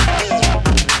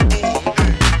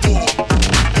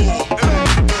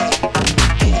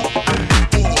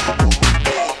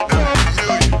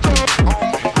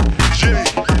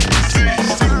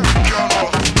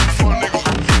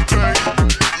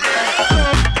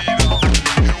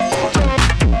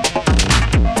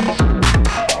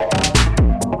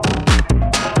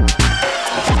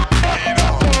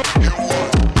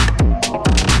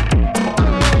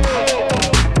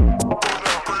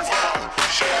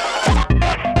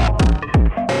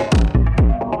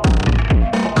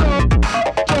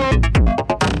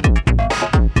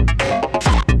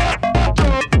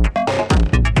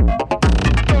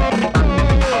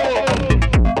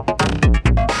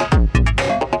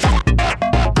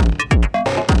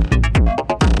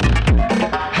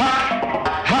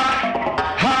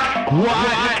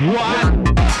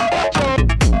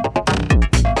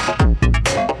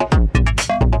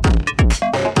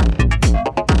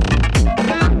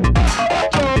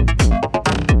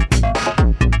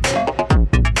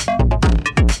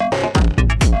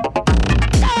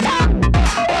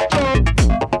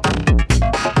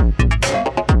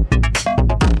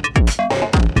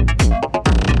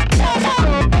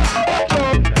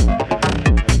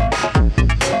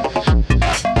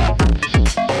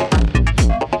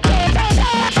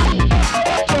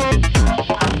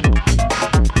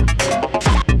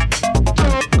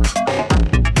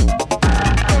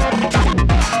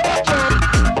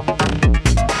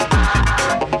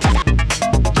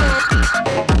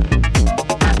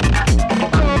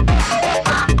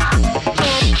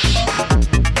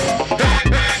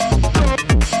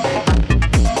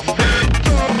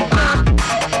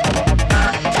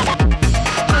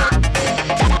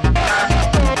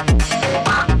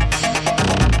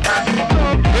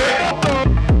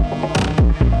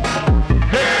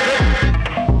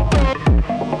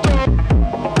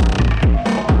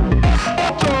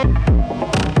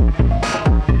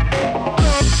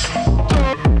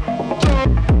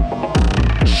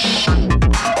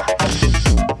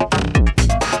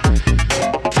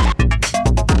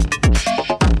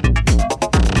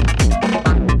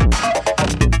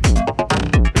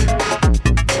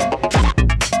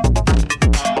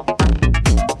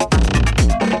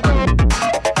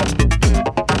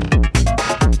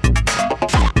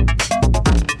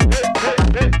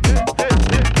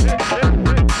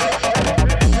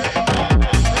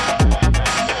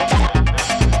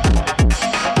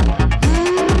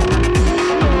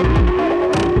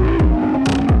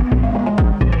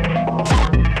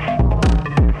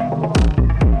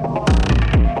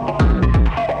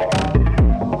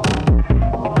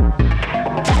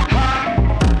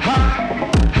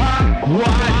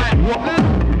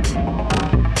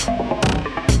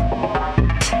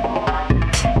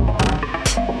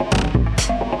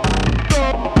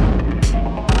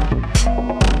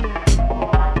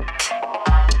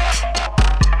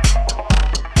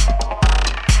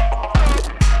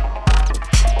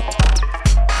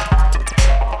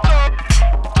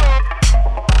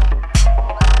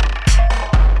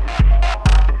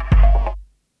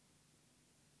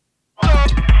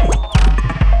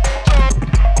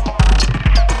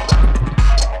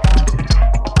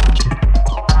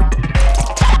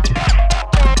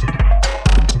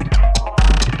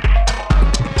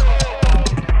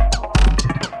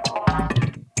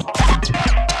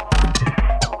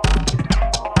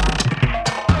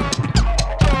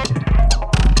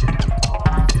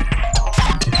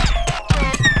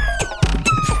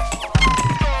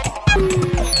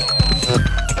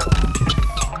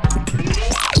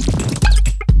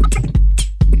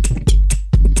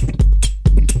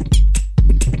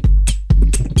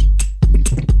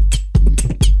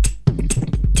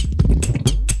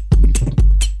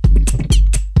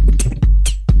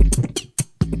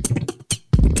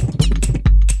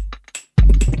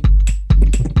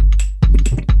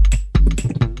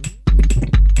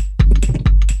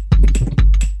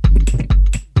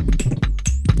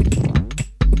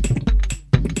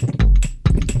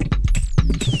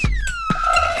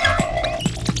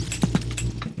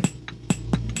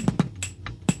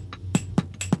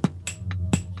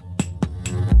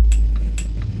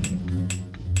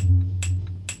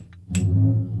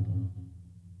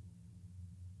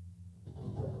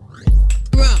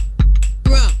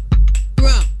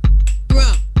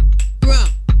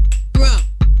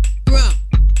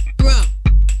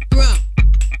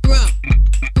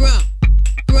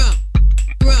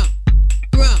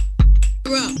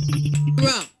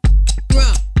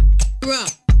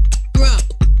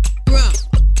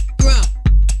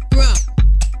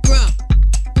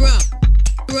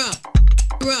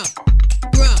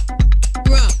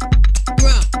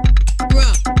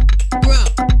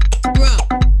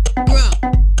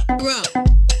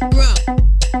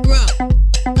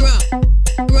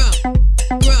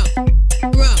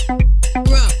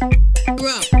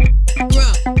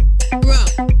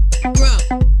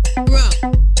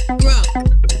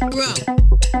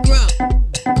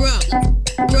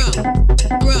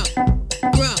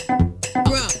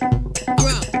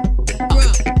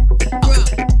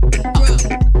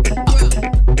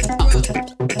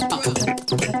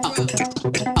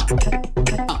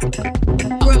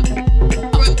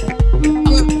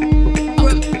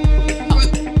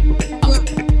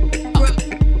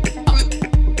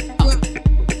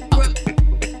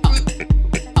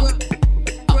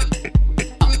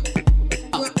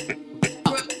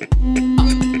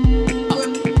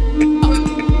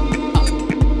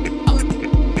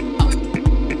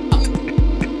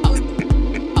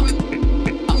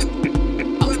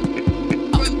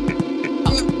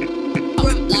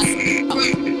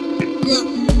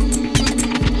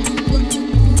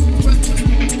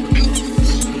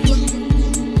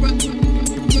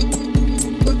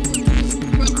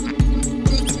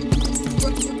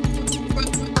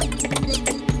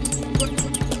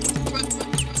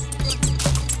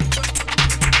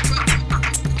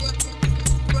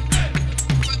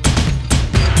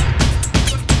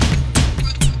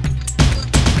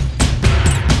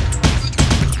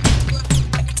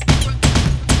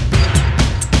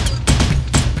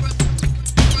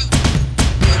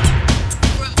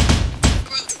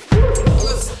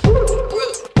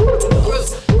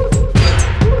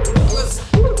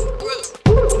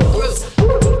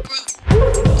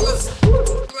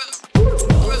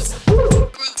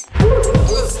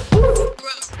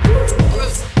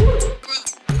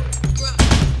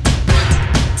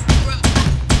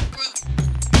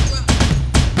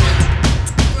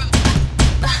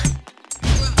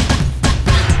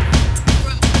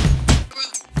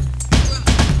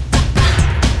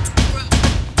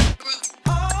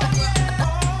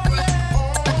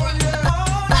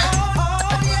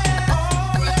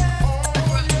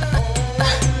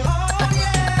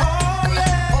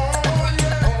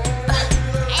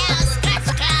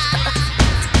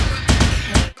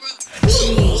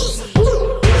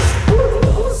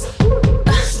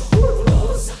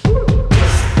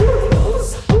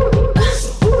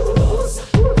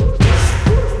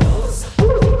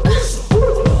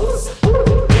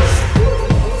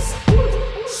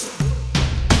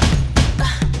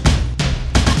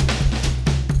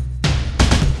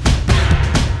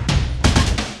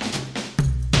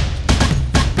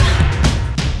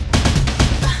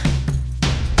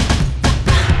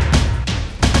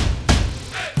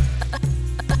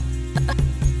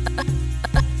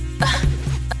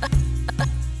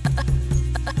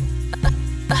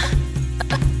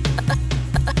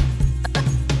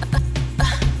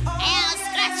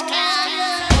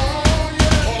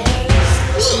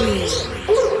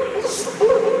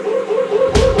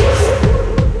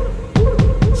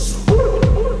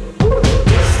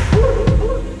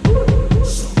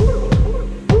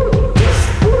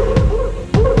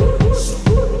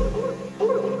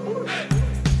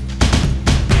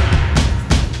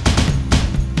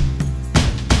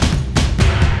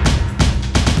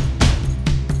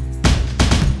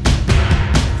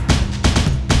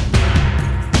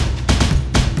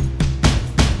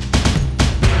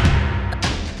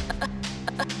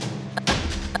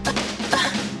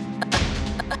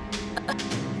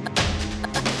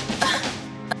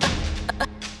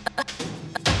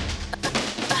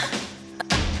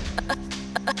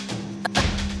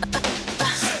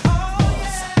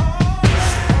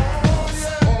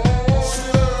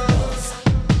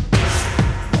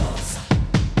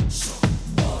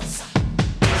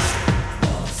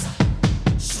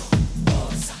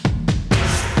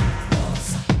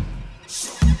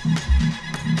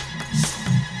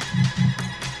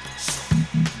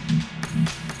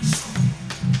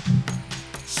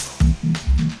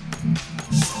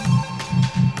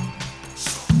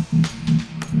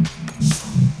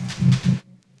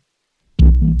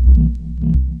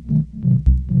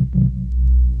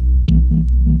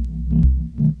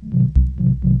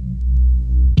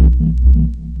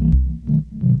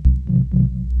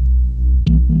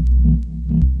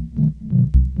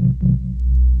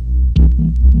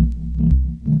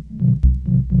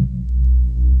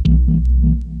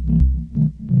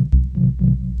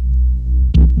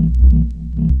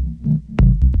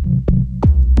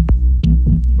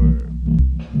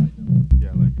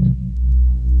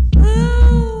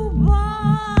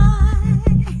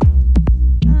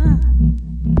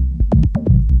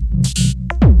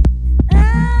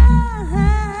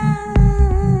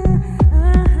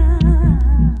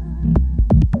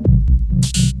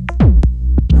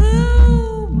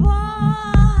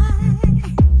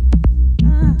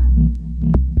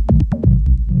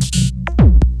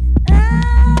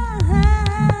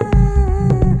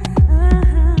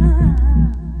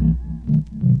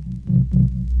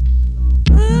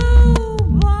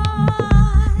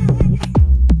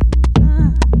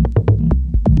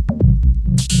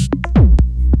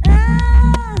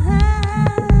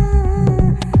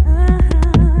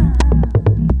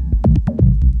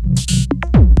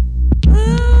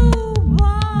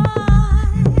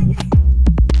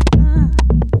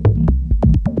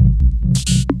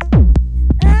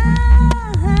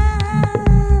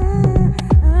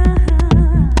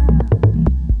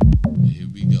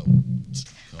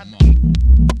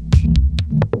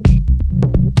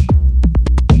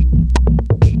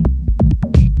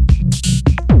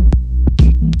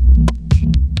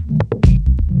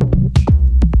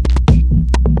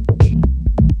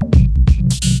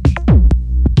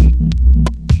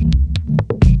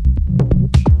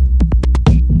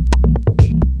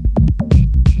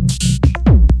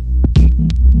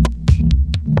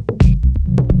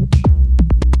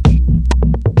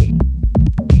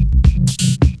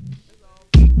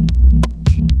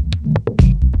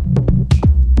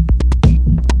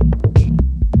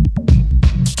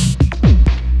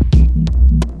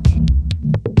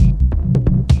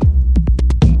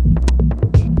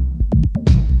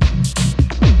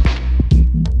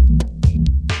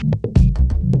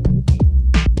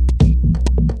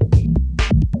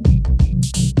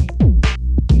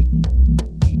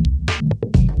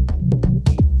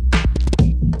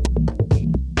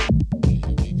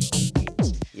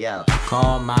 Yeah.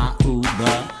 Call my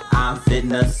Uber, I'm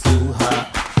finna sue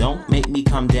her. Don't make me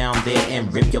come down there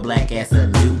and rip your black ass a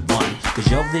new one. Cause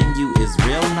your venue is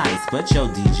real nice, but your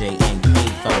DJ ain't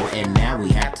paid for. And now we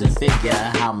have to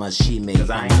figure how much she made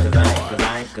from the door.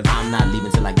 I'm not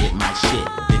leaving till I get my shit.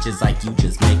 Bitches like you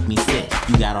just make me sick.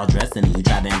 You got all dressed and you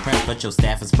try to impress, but your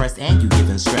staff is pressed and you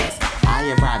giving stress.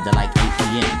 I arrived at like 8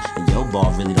 p.m. and your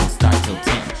ball really don't start till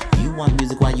 10. You want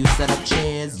music while you set up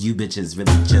chairs? You bitches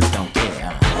really just don't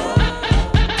care.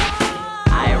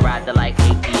 I arrived at like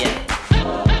 8 p.m.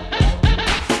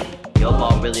 Your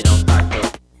ball really don't start till.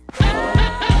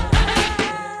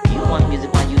 You want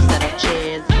music while you set up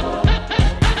chairs?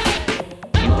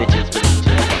 You bitches really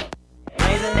just.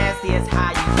 Plays the nastiest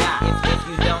high you got. If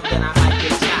you don't, then I might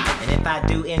get shot. And if I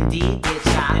do indeed get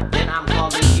shot, then I'm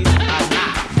calling you a knot.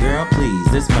 Girl, please,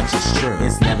 this much is true.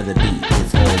 It's never the beat,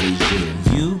 it's always you.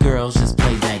 You girls just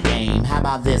play that game. How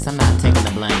about this? I'm not taking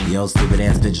the blame. Yo, stupid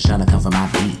ass bitches trying to come for my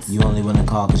beats. You only wanna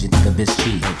call cause you think a bitch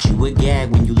cheat. But you would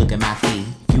gag when you look at my feet.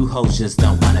 You hoes just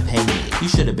don't wanna pay me. You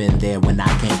should've been there when I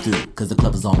came through. Cause the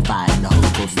club is on fire and the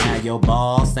hoes go through. Now your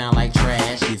balls sound like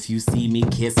trash. If you see me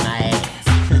kiss my ass.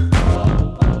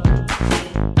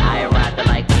 I arrived at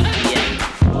like 8 p.m.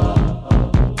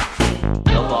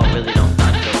 Your ball really don't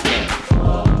start till 10.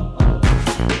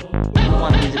 You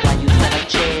want music while you set up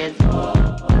chairs?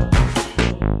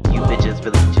 You bitches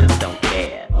really just don't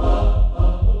care.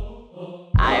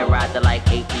 I arrived at like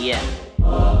 8 p.m.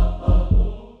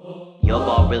 Your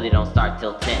ball really don't start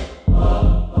till 10.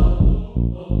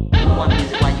 You want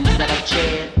music while you set up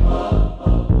chairs?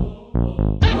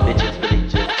 You bitches really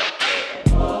just don't care.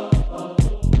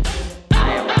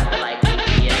 I arrived at like 8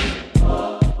 p.m.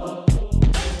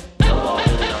 Your ball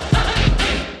really don't start till 10. You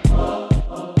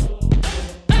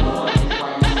want music while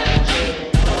you set up chairs?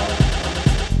 You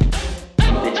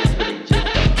bitches really just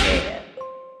don't care.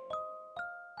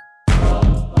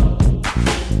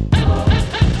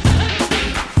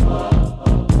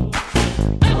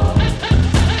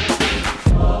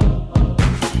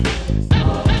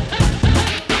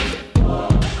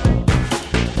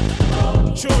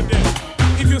 Show them.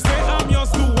 If you say I'm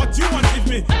yours, do what you want with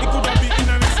me. It could have been in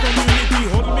an ex-community.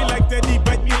 Hold me like Teddy,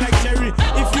 bite me like cherry.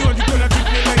 If you want, you could have treat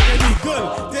me like Eddie.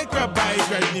 Girl, take a bike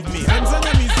ride with me. Hands on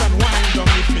your knees and wind down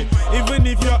with me. Even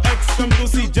if your ex come to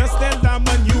see, just tell them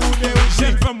and you they will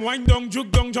shake from wind down, juke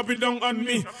down, drop it down on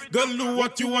me. Girl, do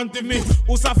what you want with me.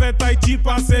 Où ça fait tai chi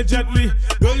passe gently.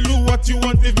 Girl, do what you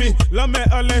want with me. La me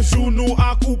ale jounou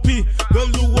a coupi. Girl,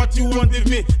 do what you want with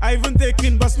me. I even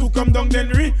taking bus to come down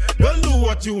Denry. Girl, do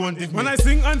what you want with me. When I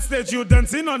sing on stage, you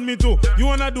dancing on me too. You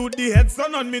wanna do the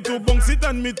headstand on me too, bounce it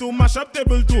on me too, mash up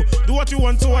table too. Do what you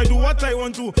want, so I do what I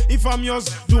want to. If I'm yours,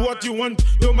 do what you want.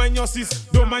 Don't mind your sis,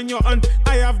 don't mind your aunt.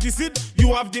 I have the seed,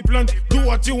 you have the plant. Do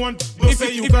what you want. Don't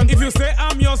say you can't. If you say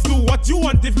I'm yours, do what you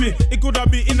want with me. It could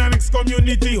have been in an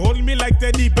ex-community. Hold me like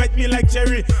Teddy, bite me like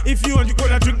cherry. If you want, you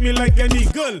could have drink me like any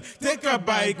girl. Take a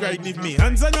bike ride with me.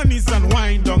 Hands on your knees and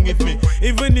wind down with me.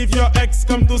 Even if your ex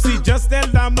come to see, just tell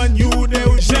them and you they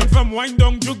will shake from wind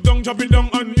down, juke down, drop it down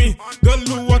on me. Girl,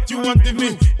 do what you want with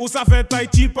me. Où ça fait tai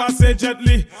chi passe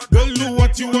gently. Girl, do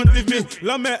what you want with me.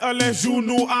 La me ale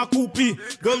jounou a coupi.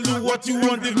 Girl, do what you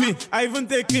want with me. I even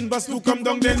taking bus to come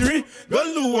down Denry.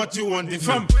 Girl, do what you want with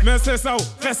me. Mais c'est ça,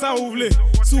 fais ça ou vle.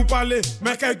 Sous parler,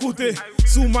 mais qu'à écouter.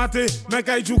 Sous mater, mais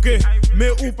qu'à jouer.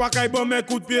 Mais ou pas qu'à bon, mais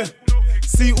coup de pied.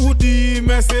 Si ou di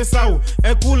mais c'est ça ou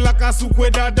Ekou la kasu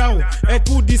kwe dada ou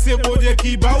Ekou di se bodye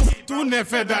ki ba ou Tout ne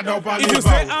fe dada ou pale ba ou. If you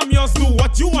say I'm yours, do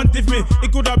what you want with me.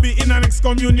 It could have been in an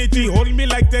ex-community. Hold me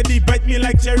like Teddy, bite me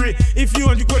like cherry. If you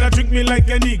want, you could have drink me like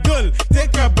any girl.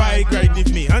 Take a bike ride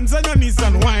with me. Hands on your knees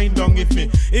and wind down with me.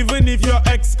 Even if your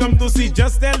ex come to see,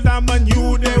 just tell them and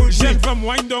you they will shake from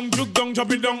wind down, juke down,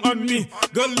 drop it down on me.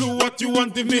 Girl, do what you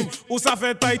want with me. Où ça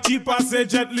fait tai chi passe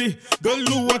gently. Girl,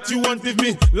 do what you want with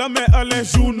me. La me ale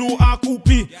jounou a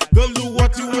coupi. Girl, do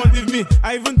what you want with me.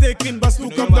 I even taking bus to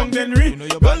come down Denry.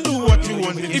 Girl, do what you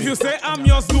want with me. If you say I'm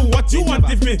yours, do what you want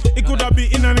with me. It could have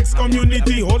been in an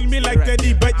ex-community. Hold me like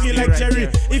Teddy, bite me like cherry.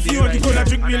 If you want, you could have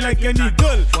drink me like any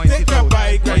girl. Take a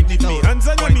bike ride with me. Hands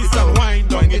on your knees and wind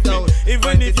down with me.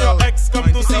 Even if your ex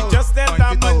come to see, just tell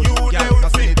them and you they will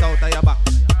see. Send it out of your back.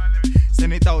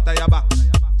 Send it out of your back.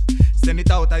 Send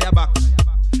it out of your back.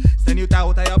 Send it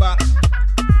out of your back.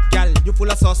 Girl, you full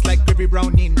of sauce like gravy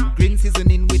browning. Green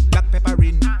seasoning with black pepper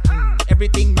in.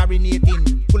 Everything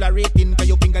marinating. Full of rating cause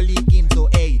your finger leaking. So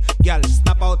hey, girl,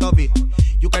 snap out of it.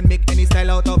 You can make any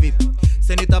style out of it.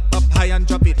 Send it up high and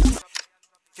drop it.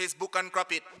 Facebook and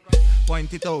crop it.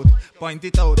 Point it out, point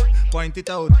it out, point it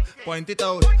out, point it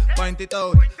out, point it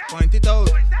out, point it out,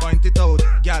 point it out.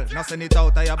 Girl, now send it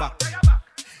out of your back.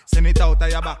 Send it out of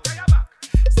your back.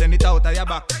 Send it out of your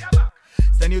back.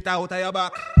 Send it out of your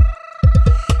back.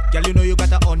 Girl, you know you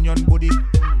got a onion booty.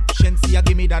 Shensia,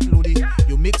 give me that loody.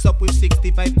 You mix up with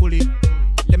 65 coolie.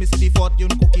 Let me see the fortune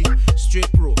cookie.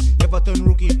 Straight pro, never turn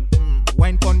rookie.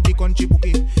 Wine pon the country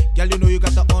bookie. Girl, you know you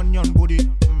got a onion booty.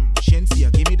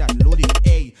 Shensia, give me that loody.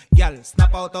 Hey, girl,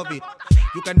 snap out of it.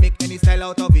 You can make any style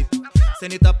out of it.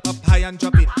 Send it up high and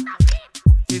drop it.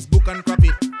 Facebook and crop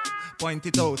it. Point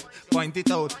it out, point it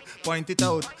out, point it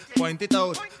out, point it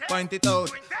out, point it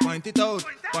out, point it out,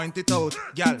 point it out.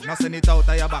 Girl, now send it out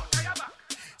of your back.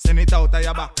 Send it out of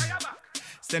your back.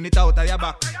 Send it out of your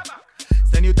back.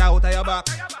 Send it out of your back.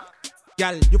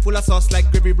 Girl, you full of sauce like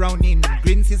gravy browning.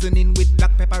 Green seasoning with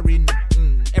black pepper in.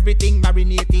 Everything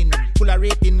marinating. Full of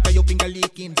rating cause your finger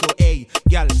leaking. So hey,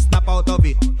 girl, snap out of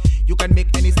it. You can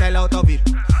make any style out of it.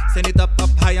 Send it up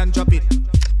high and drop it.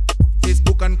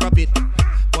 Facebook and crop it.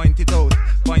 Point it out,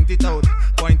 point it out,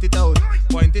 point it out,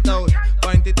 point it out,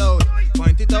 point it out,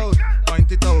 point it out,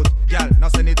 point it out. Girl, now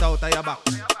send it out of your back.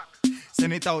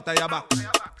 Send it out of your back.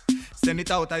 Send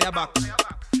it out of your back.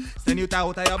 Send it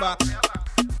out of your back.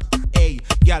 Hey,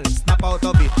 girl, snap out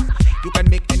of it. You can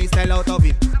make any style out of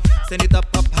it. Send it up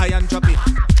high and drop it.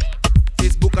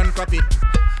 Facebook and crop it.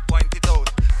 Point it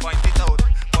out, point it out,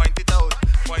 point it out,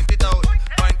 point it out,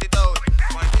 point it out,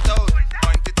 point it out,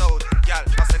 point it out. Girl,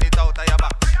 now send it out of your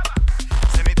back.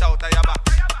 Send it out of your back.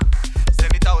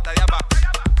 Send it out of your back.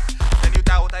 Send it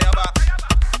out of your back.